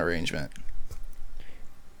decent arrangement.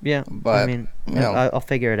 Yeah, but I mean, I'll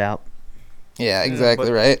figure it out. Yeah,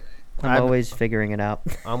 exactly right. I'm always figuring it out.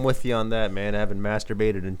 I'm with you on that, man. I haven't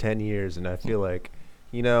masturbated in 10 years, and I feel like,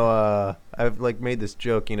 I've made this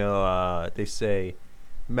joke. They say,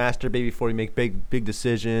 masturbate before you make big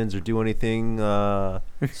decisions or do anything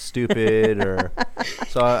stupid, or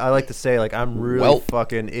so I like to say, like, I'm really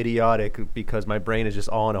fucking idiotic because my brain is just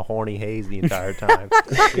all in a horny haze the entire time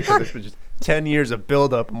because it's been just 10 years of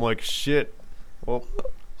buildup. I'm like, shit. Well,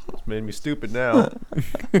 it's made me stupid now.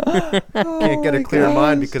 Can't get a clear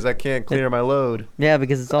mind because I can't clear my load. Yeah,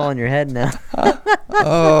 because it's all in your head now.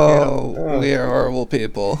 We are horrible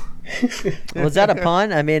people. Was that a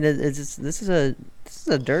pun? I mean, this is a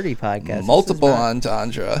dirty podcast. Multiple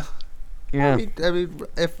entendre. Yeah. I mean,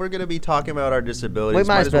 if we're gonna be talking about our disabilities, we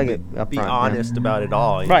might as well be honest about it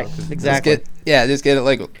all. Right. Exactly. Just get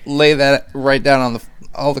it. Lay that right down on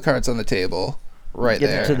all the cards on the table. Right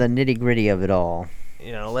there. Get to the nitty gritty of it all.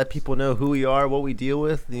 Let people know who we are, what we deal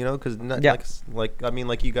with. Because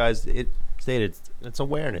like you guys stated, it's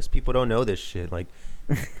awareness. People don't know this shit. Like,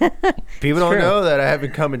 people don't know that I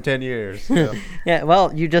haven't come in 10 years. Yeah,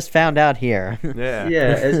 well, you just found out here. Yeah.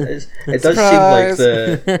 Yeah, it does seem like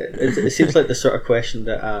it seems like the sort of question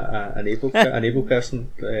that an able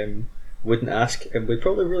person wouldn't ask, and would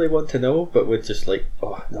probably really want to know, but would just like,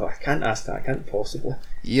 oh no, I can't ask that. I can't possibly.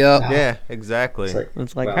 Yep. Yeah, exactly.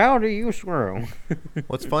 It's like how do you screw?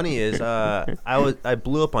 What's funny is I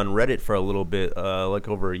blew up on Reddit for a little bit, like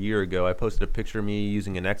over a year ago. I posted a picture of me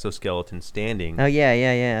using an exoskeleton standing. Oh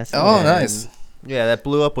yeah. Oh, nice. Yeah, that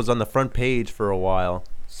blew up. Was on the front page for a while.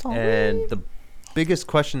 Sorry. And the biggest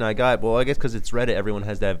question I got, well, I guess because it's Reddit, everyone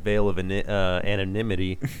has that veil of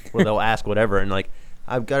anonymity where they'll ask whatever, and like,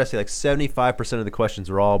 I've got to say, like 75% of the questions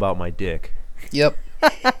were all about my dick. Yep.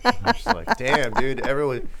 I'm just like, damn, dude.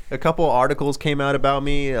 A couple articles came out about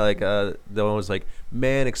me. Like, the one was like,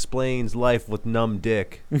 man explains life with numb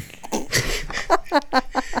dick.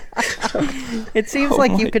 It seems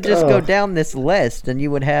like you could just go down this list and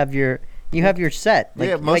you would have your set.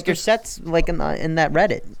 Like your sets like in that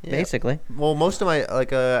Reddit, basically. Well, most of my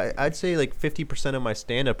I'd say like 50% of my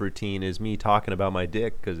stand-up routine is me talking about my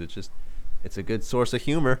dick because it's a good source of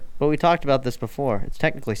humor. But we talked about this before. It's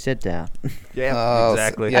technically sit down. Yeah,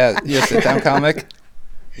 exactly. Yeah, you're a sit down comic.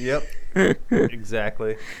 Yep.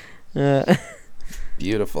 Exactly.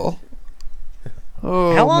 Beautiful.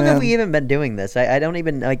 How long have we even been doing this? I don't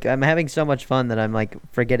even like. I'm having so much fun that I'm like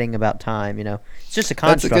forgetting about time. It's just a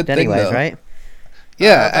construct, anyways, thing, right?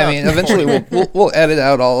 Yeah, I mean, eventually we'll edit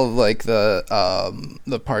out all of like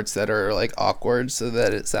the parts that are like awkward, so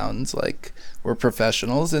that it sounds like we're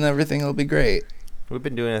professionals, and everything will be great. We've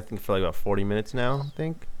been doing, I think, for like about 40 minutes now. I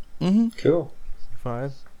think. Mm-hmm. Cool.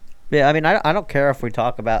 5. Yeah, I mean, I don't care if we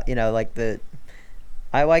talk about like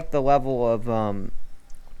I like the level of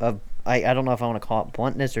I don't know if I want to call it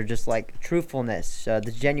bluntness or just like truthfulness,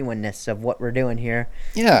 the genuineness of what we're doing here.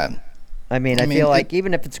 Yeah. I mean, I feel like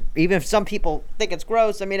even if some people think it's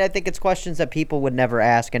gross, I mean, I think it's questions that people would never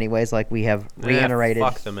ask anyways. Like we have reiterated.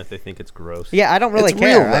 Fuck them if they think it's gross. Yeah, I don't really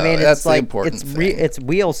care. Real, I mean, that's it's like thing. It's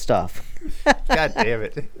wheel stuff. God damn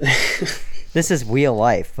it. This is wheel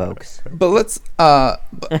life, folks. But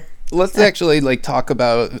let's actually like talk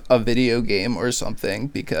about a video game or something,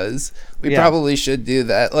 because we probably should do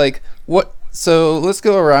that. Like what? So let's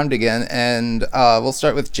go around again, and we'll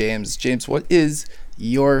start with James. James, what is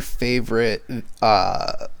your favorite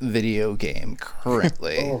video game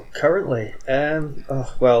currently? Oh, currently,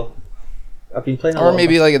 well, I've been playing a Or lot.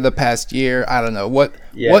 maybe like in the past year, I don't know. What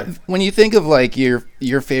when you think of like your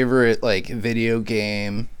favorite like video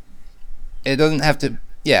game, it doesn't have to,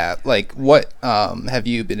 yeah, like what have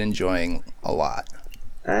you been enjoying a lot?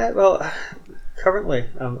 Well, currently,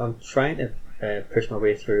 I'm trying to push my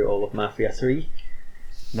way through all of Mafia 3.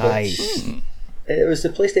 Nice. It was the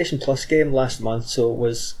PlayStation Plus game last month, so it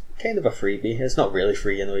was kind of a freebie. It's not really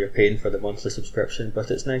free, you're paying for the monthly subscription, but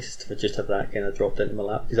it's nice to just have that kind of dropped into my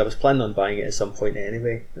lap, because I was planning on buying it at some point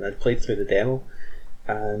anyway, and I'd played through the demo,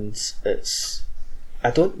 and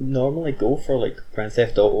I don't normally go for like Grand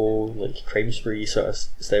Theft Auto, like crime spree sort of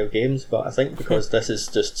style games, but I think because this is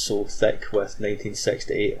just so thick with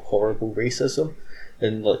 1968 horrible racism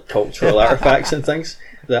and like cultural artifacts and things,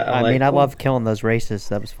 that I love killing those racists.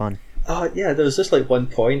 That was fun. Oh yeah, there was just like one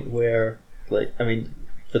point where, like, I mean,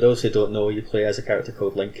 for those who don't know, you play as a character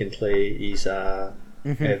called Lincoln Clay. He's a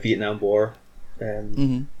Vietnam War,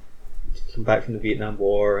 come back from the Vietnam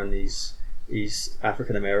War, and he's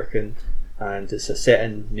African American, and it's set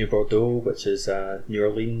in New Bordeaux, which is New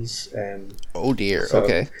Orleans. Oh dear.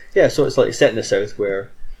 Okay. Yeah, so it's like set in the South, where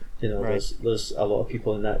Right. there's a lot of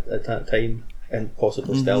people in that at that time, and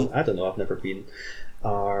possibly still. I don't know. I've never been.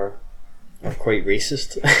 Are quite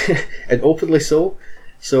racist and openly so.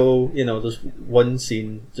 So there's one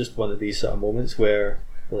scene, just one of these sort of moments where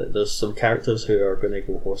there's some characters who are going to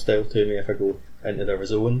go hostile to me if I go into their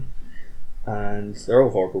zone, and they're all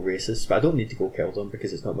horrible racists, but I don't need to go kill them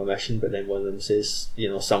because it's not my mission. But then one of them says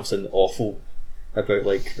something awful about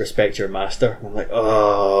like respect your master, and I'm like,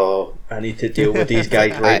 oh, I need to deal with these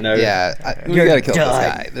guys right now. We gotta kill this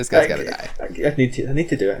guy. This guy's gotta die. I need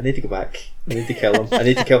to do it. I need to go back. I need to kill him. I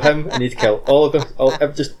need to kill him. I need to kill all of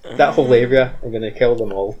them. Just that whole area. I'm going to kill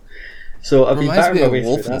them all. So I've been Reminds me battering of my way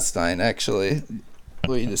through that. Wolfenstein, actually.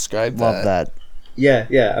 The way you described Love that.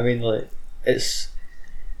 Yeah. I mean, like, it's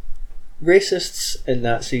racists and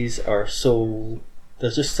Nazis are so.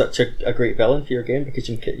 There's just such a great villain for your game because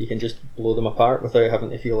you can just blow them apart without having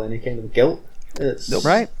to feel any kind of guilt. It's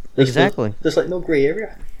Right. Exactly. There's like no grey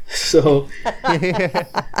area. So,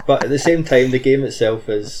 but at the same time, the game itself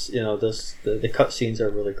is, there's the cutscenes are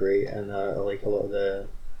really great, and I like a lot of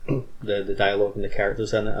the dialogue and the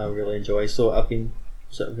characters in it. I really enjoy. So I've been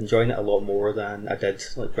sort of enjoying it a lot more than I did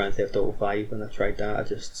like Grand Theft Auto 5 when I tried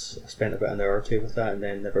that. I spent about an hour or two with that, and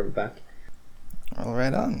then never went back. All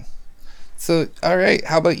right on. So, all right,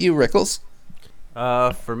 how about you, Rickles?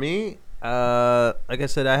 For me, like I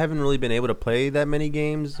said, I haven't really been able to play that many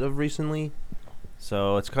games of recently,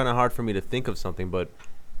 so it's kind of hard for me to think of something. But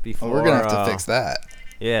before, we're gonna have to fix that.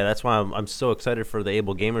 Yeah, that's why I'm so excited for the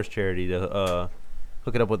Able Gamers charity to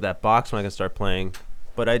hook it up with that box when I can start playing.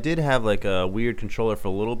 But I did have like a weird controller for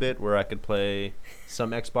a little bit where I could play some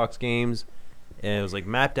Xbox games, and it was like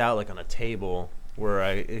mapped out like on a table where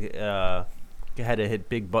I had to hit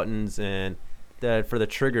big buttons, and for the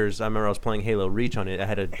triggers, I remember I was playing Halo Reach on it. I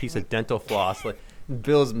had a piece of dental floss. Like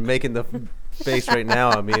Bill's making the face right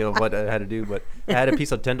now on me of what I had to do, but I had a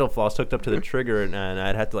piece of dental floss hooked up to the trigger, and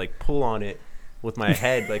I'd have to like pull on it with my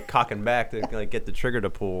head like cocking back to like get the trigger to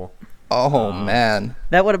pull. Oh man,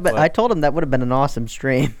 that would have been. I told him that would have been an awesome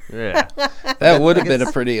stream. Yeah, that would have been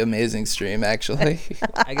a pretty amazing stream, actually.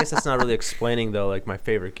 I guess that's not really explaining though. Like my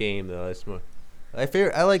favorite game though. It's more. I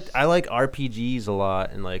like RPGs a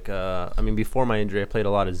lot, and like I mean before my injury I played a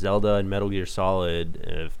lot of Zelda and Metal Gear Solid,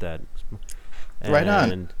 if that right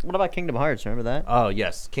on. What about Kingdom Hearts? Remember that? Oh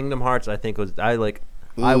yes, Kingdom Hearts I think was I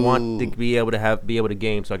want to be able to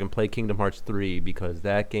game so I can play Kingdom Hearts 3 because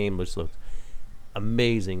that game looked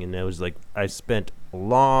amazing, and it was like I spent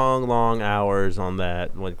long hours on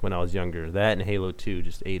that when I was younger. That and Halo 2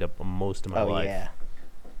 just ate up most of my life.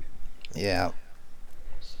 Yeah.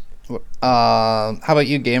 How about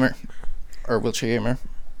you, gamer, or wheelchair gamer?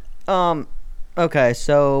 Okay,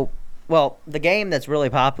 so the game that's really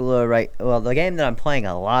popular the game that I'm playing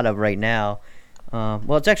a lot of right now,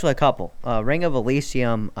 it's actually a couple. Ring of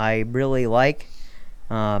Elysium I really like.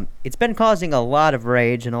 It's been causing a lot of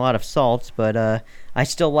rage and a lot of salts, but I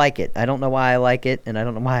still like it. I don't know why I like it, and I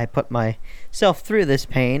don't know why I put myself through this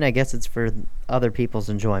pain. I guess it's for other people's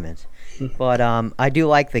enjoyment. But I do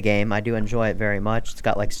like the game. I do enjoy it very much. It's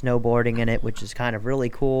got like snowboarding in it, which is kind of really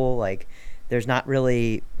cool. Like, there's not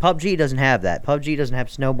really PUBG doesn't have that. PUBG doesn't have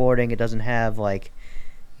snowboarding. It doesn't have like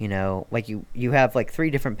you have like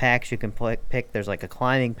 3 different packs you can pick. There's like a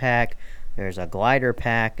climbing pack, there's a glider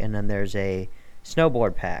pack, and then there's a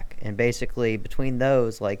snowboard pack. And basically between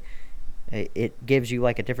those, like, it gives you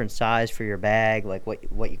like a different size for your bag, like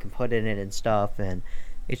what you can put in it and stuff. And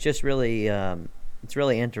it's just really It's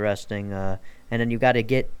really interesting. And then you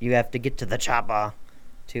have to get to the chopper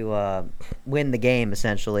to win the game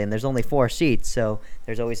essentially. And there's only 4 seats, so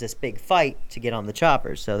there's always this big fight to get on the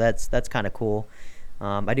chopper. So that's kind of cool.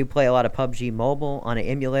 I do play a lot of PUBG Mobile on an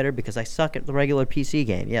emulator because I suck at the regular PC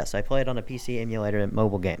game. Yes, I play it on a PC emulator and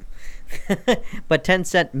mobile game. But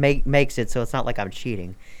Tencent makes it, so it's not like I'm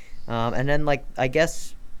cheating. And then, like, I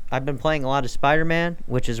guess I've been playing a lot of Spider-Man,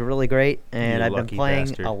 which is really great. And You I've been lucky playing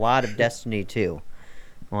bastard. a lot of Destiny 2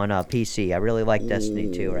 on PC. I really like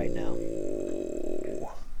Destiny 2 right now.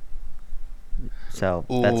 So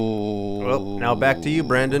that's Well, now back to you,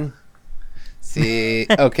 Brandon. See,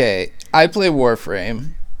 okay, I play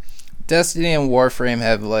Warframe. Destiny and Warframe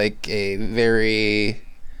have like a very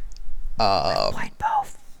played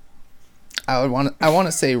both. I want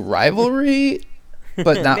to say rivalry,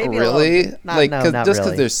 but not Maybe a really. little- not- Like no, cause, not just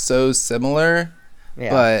because really. they're so similar.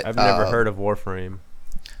 Yeah. But I've never heard of Warframe.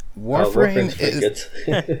 Warframe Warframe's pretty is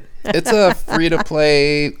good. it's a free to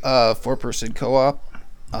play 4-person co-op.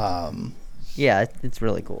 Yeah, it's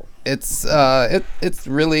really cool. It's it's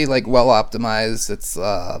really like well optimized.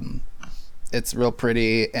 It's real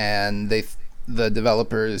pretty, and the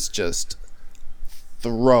developers just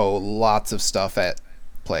throw lots of stuff at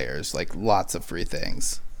players, like lots of free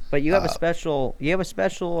things. But you have a special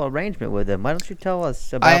arrangement with them. Why don't you tell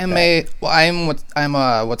us about I am that? I'm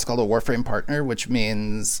a what's called a Warframe partner, which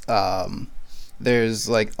means there's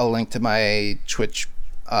like a link to my Twitch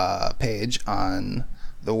page on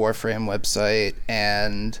the Warframe website,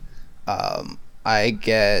 and I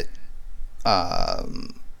get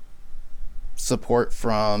support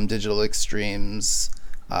from Digital Extremes.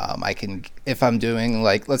 I can, if I'm doing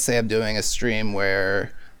like, let's say I'm doing a stream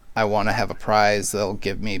where I want to have a prize, they'll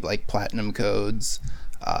give me like platinum codes.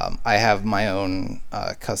 I have my own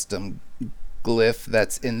custom glyph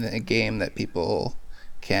that's in the game that people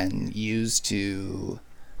can use to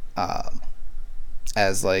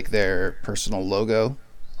as like their personal logo,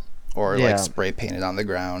 or Yeah. like spray painted on the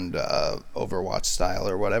ground, Overwatch style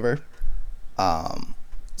or whatever.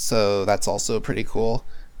 So that's also pretty cool.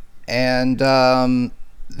 And I'm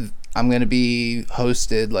going to be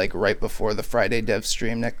hosted like right before the Friday dev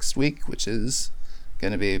stream next week, which is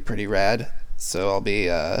going to be pretty rad. So I'll be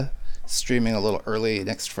streaming a little early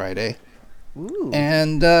next Friday. Ooh.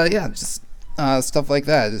 And yeah, just stuff like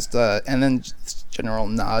that. Just and then just general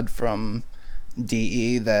nod from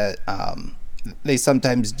DE that they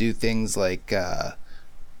sometimes do things like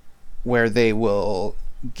where they will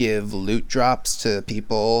give loot drops to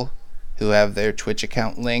people who have their Twitch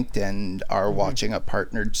account linked and are watching a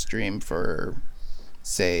partnered stream for,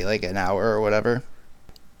 say, like an hour or whatever.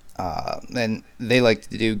 And they like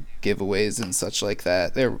to do giveaways and such like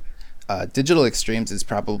that. They're Digital Extremes is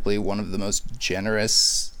probably one of the most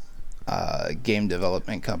generous game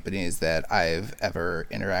development companies that I've ever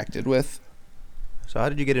interacted with. So how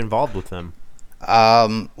did you get involved with them?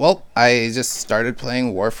 Well, I just started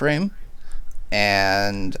playing Warframe,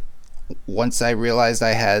 and once I realized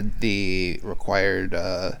I had the required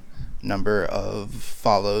number of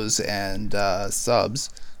follows and subs,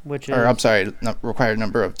 Which or is I'm sorry, required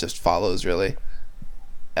number of just follows really,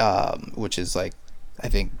 which is like I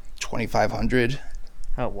think 2,500.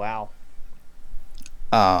 oh wow.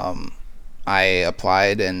 I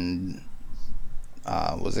applied and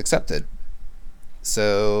was accepted.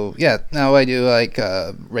 So yeah, now I do like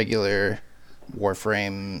regular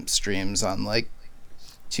Warframe streams on like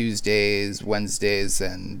Tuesdays, Wednesdays,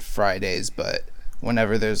 and Fridays, but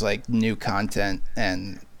whenever there's like new content,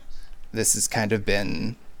 and this has kind of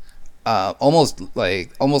been almost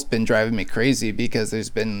been driving me crazy because there's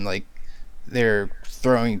been like they're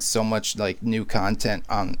throwing so much like new content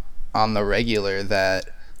on the regular that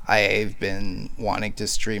I've been wanting to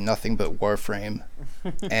stream nothing but Warframe,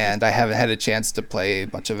 and I haven't had a chance to play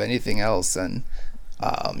much of anything else. And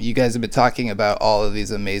you guys have been talking about all of these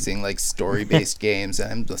amazing like story-based games,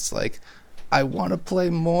 and I'm just like, I want to play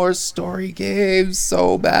more story games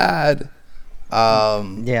so bad.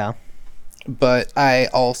 Yeah. But I'm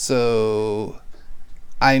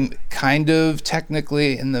kind of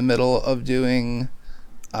technically in the middle of doing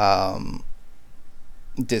the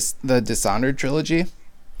Dishonored trilogy.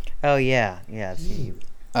 Oh yeah. Yeah. I've seen you.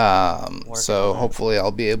 So on that. hopefully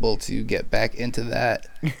I'll be able to get back into that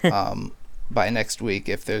by next week,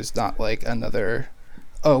 if there's not like another.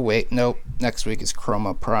 Oh wait, nope. Next week is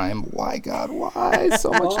Chroma Prime. Why God? Why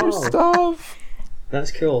so much new Oh. stuff?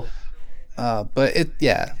 That's cool. But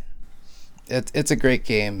it's a great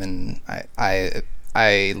game, and I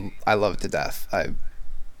love it to death. I'm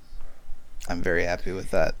very happy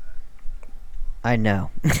with that. I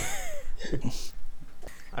know.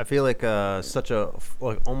 I feel like such a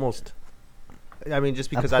like almost I mean,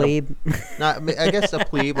 just A because plebe. I guess a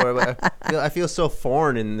plebe, or I feel so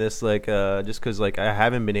foreign in this, like, just because like I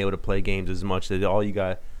haven't been able to play games as much. That all you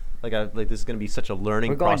got, like this is gonna be such a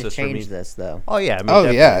learning We're going to process for me. change this though. Oh yeah, I mean, Oh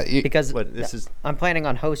yeah, definitely. Because But this is I'm planning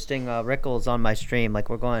on hosting Rickles on my stream. Like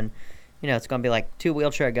we're going, it's going to be like 2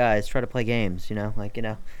 wheelchair guys try to play games. yeah.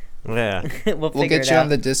 we'll we'll figure get it you out. on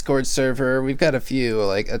the Discord server. We've got a few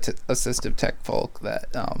like assistive tech folk that.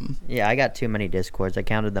 Yeah, I got too many Discords. I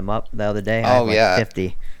counted them up the other day. I Oh, have like yeah.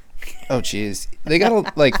 50. Oh jeez, they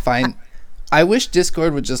gotta like find. I wish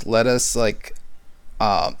Discord would just let us like,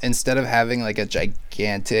 instead of having like a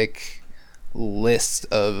gigantic list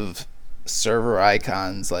of server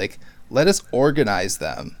icons, like let us organize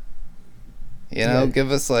them. Yeah.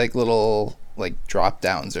 Give us like little like drop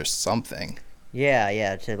downs or something.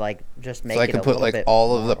 Yeah, to like just make So I it could a put little like bit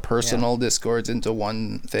all of more- the personal Discords into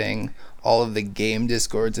one thing, all of the game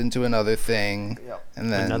Discords into another thing,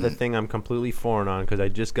 and then Another thing I'm completely foreign on because I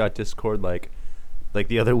just got Discord like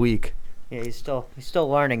the other week. Yeah, he's still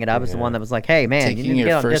learning it. I was the Yeah. one that was like, "Hey, man, you taking need to get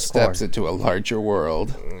your on first Discord." steps into a larger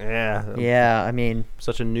world. Yeah. I'm Yeah, I mean,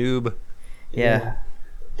 such a noob. yeah.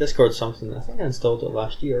 Discord's something I think I installed it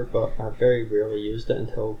last year, but I very rarely used it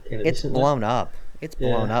until kind of It's recently. blown up. It's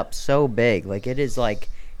blown Yeah. up so big. Like it is like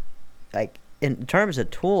in terms of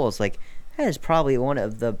tools, like that is probably one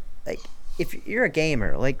of the like if you're a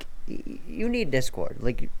gamer, like you need Discord.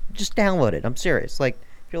 Like just download it. I'm serious. Like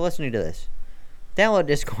if you're listening to this, download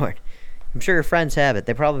Discord. I'm sure your friends have it.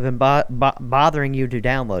 They've probably been bothering you to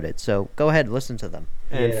download it. So go ahead and listen to them.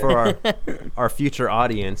 And Yeah. for our future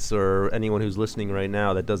audience or anyone who's listening right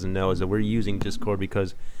now that doesn't know, is that we're using Discord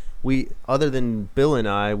because we, other than Bill and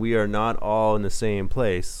I, we are not all in the same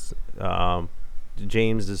place.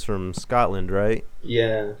 James is from Scotland, right?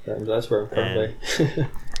 Yeah, that's where I'm currently.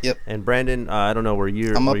 And Brandon, I don't know where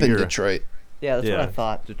you're. I'm up where in you're- Detroit. Yeah, that's what I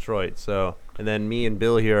thought. Detroit. So, and then me and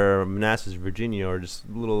Bill here are Manassas, Virginia, or just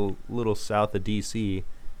little south of DC.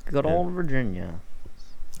 Good Yeah. old Virginia.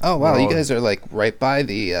 Oh wow, you Well- guys are like right by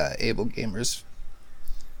the Able Gamers.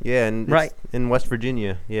 Yeah, and it's Right. in West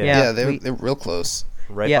Virginia. Yeah, Yeah. Yeah, we- they're real close.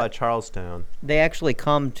 right Yeah. by Charlestown. They actually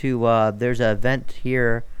come to. There's an event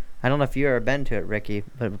here. I don't know if you've ever been to it, Ricky,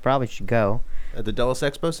 but we probably should go. At the Dulles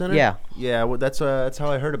Expo Center. Yeah. Yeah. Well, that's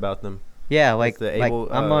how I heard about them. Yeah, like, the like able,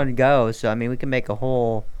 I'm on go, so I mean we can make a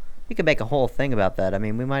whole thing about that. I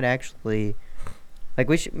mean we might actually like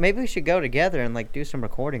maybe we should go together and like do some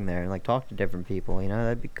recording there and like talk to different people.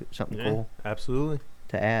 That'd be something cool Absolutely.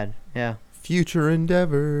 to add. Yeah. Future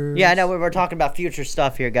endeavors. Yeah, I know we're talking about future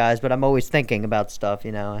stuff here, guys, but I'm always thinking about stuff.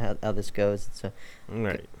 How this goes. It's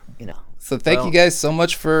Right. So thank Well- you guys so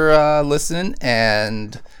much for listening,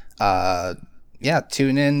 and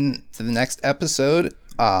tune in to the next episode.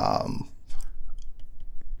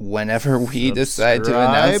 Whenever we decide to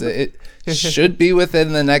announce Subscribe. it should be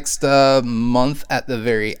within the next month at the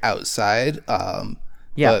very outside.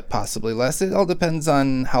 Yeah. But possibly less. It all depends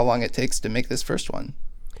on how long it takes to make this first one.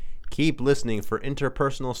 Keep listening for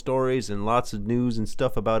interpersonal stories and lots of news and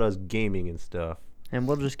stuff about us gaming and stuff. and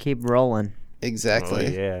we'll just keep rolling. Exactly.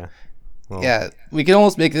 Oh, yeah. Well, Yeah, we can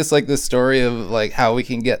almost make this like the story of like how we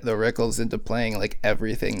can get the Rickles into playing like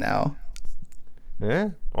everything now. Yeah.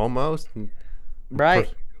 Almost. Right.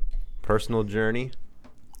 Personal journey.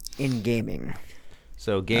 In gaming.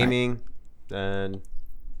 So gaming and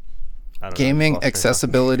I don't know, Gaming, lost my thought.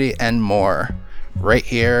 accessibility, and more, right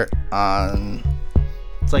here on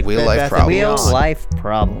It's like Wheel Bed Life Bath and Problems. Real Beyond. life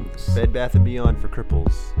problems. Bed Bath and Beyond for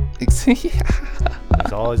cripples. Yeah.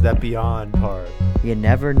 There's always that beyond part. You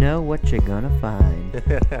never know what you're gonna find.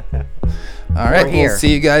 All right, here. we'll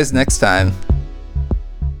see you guys next time.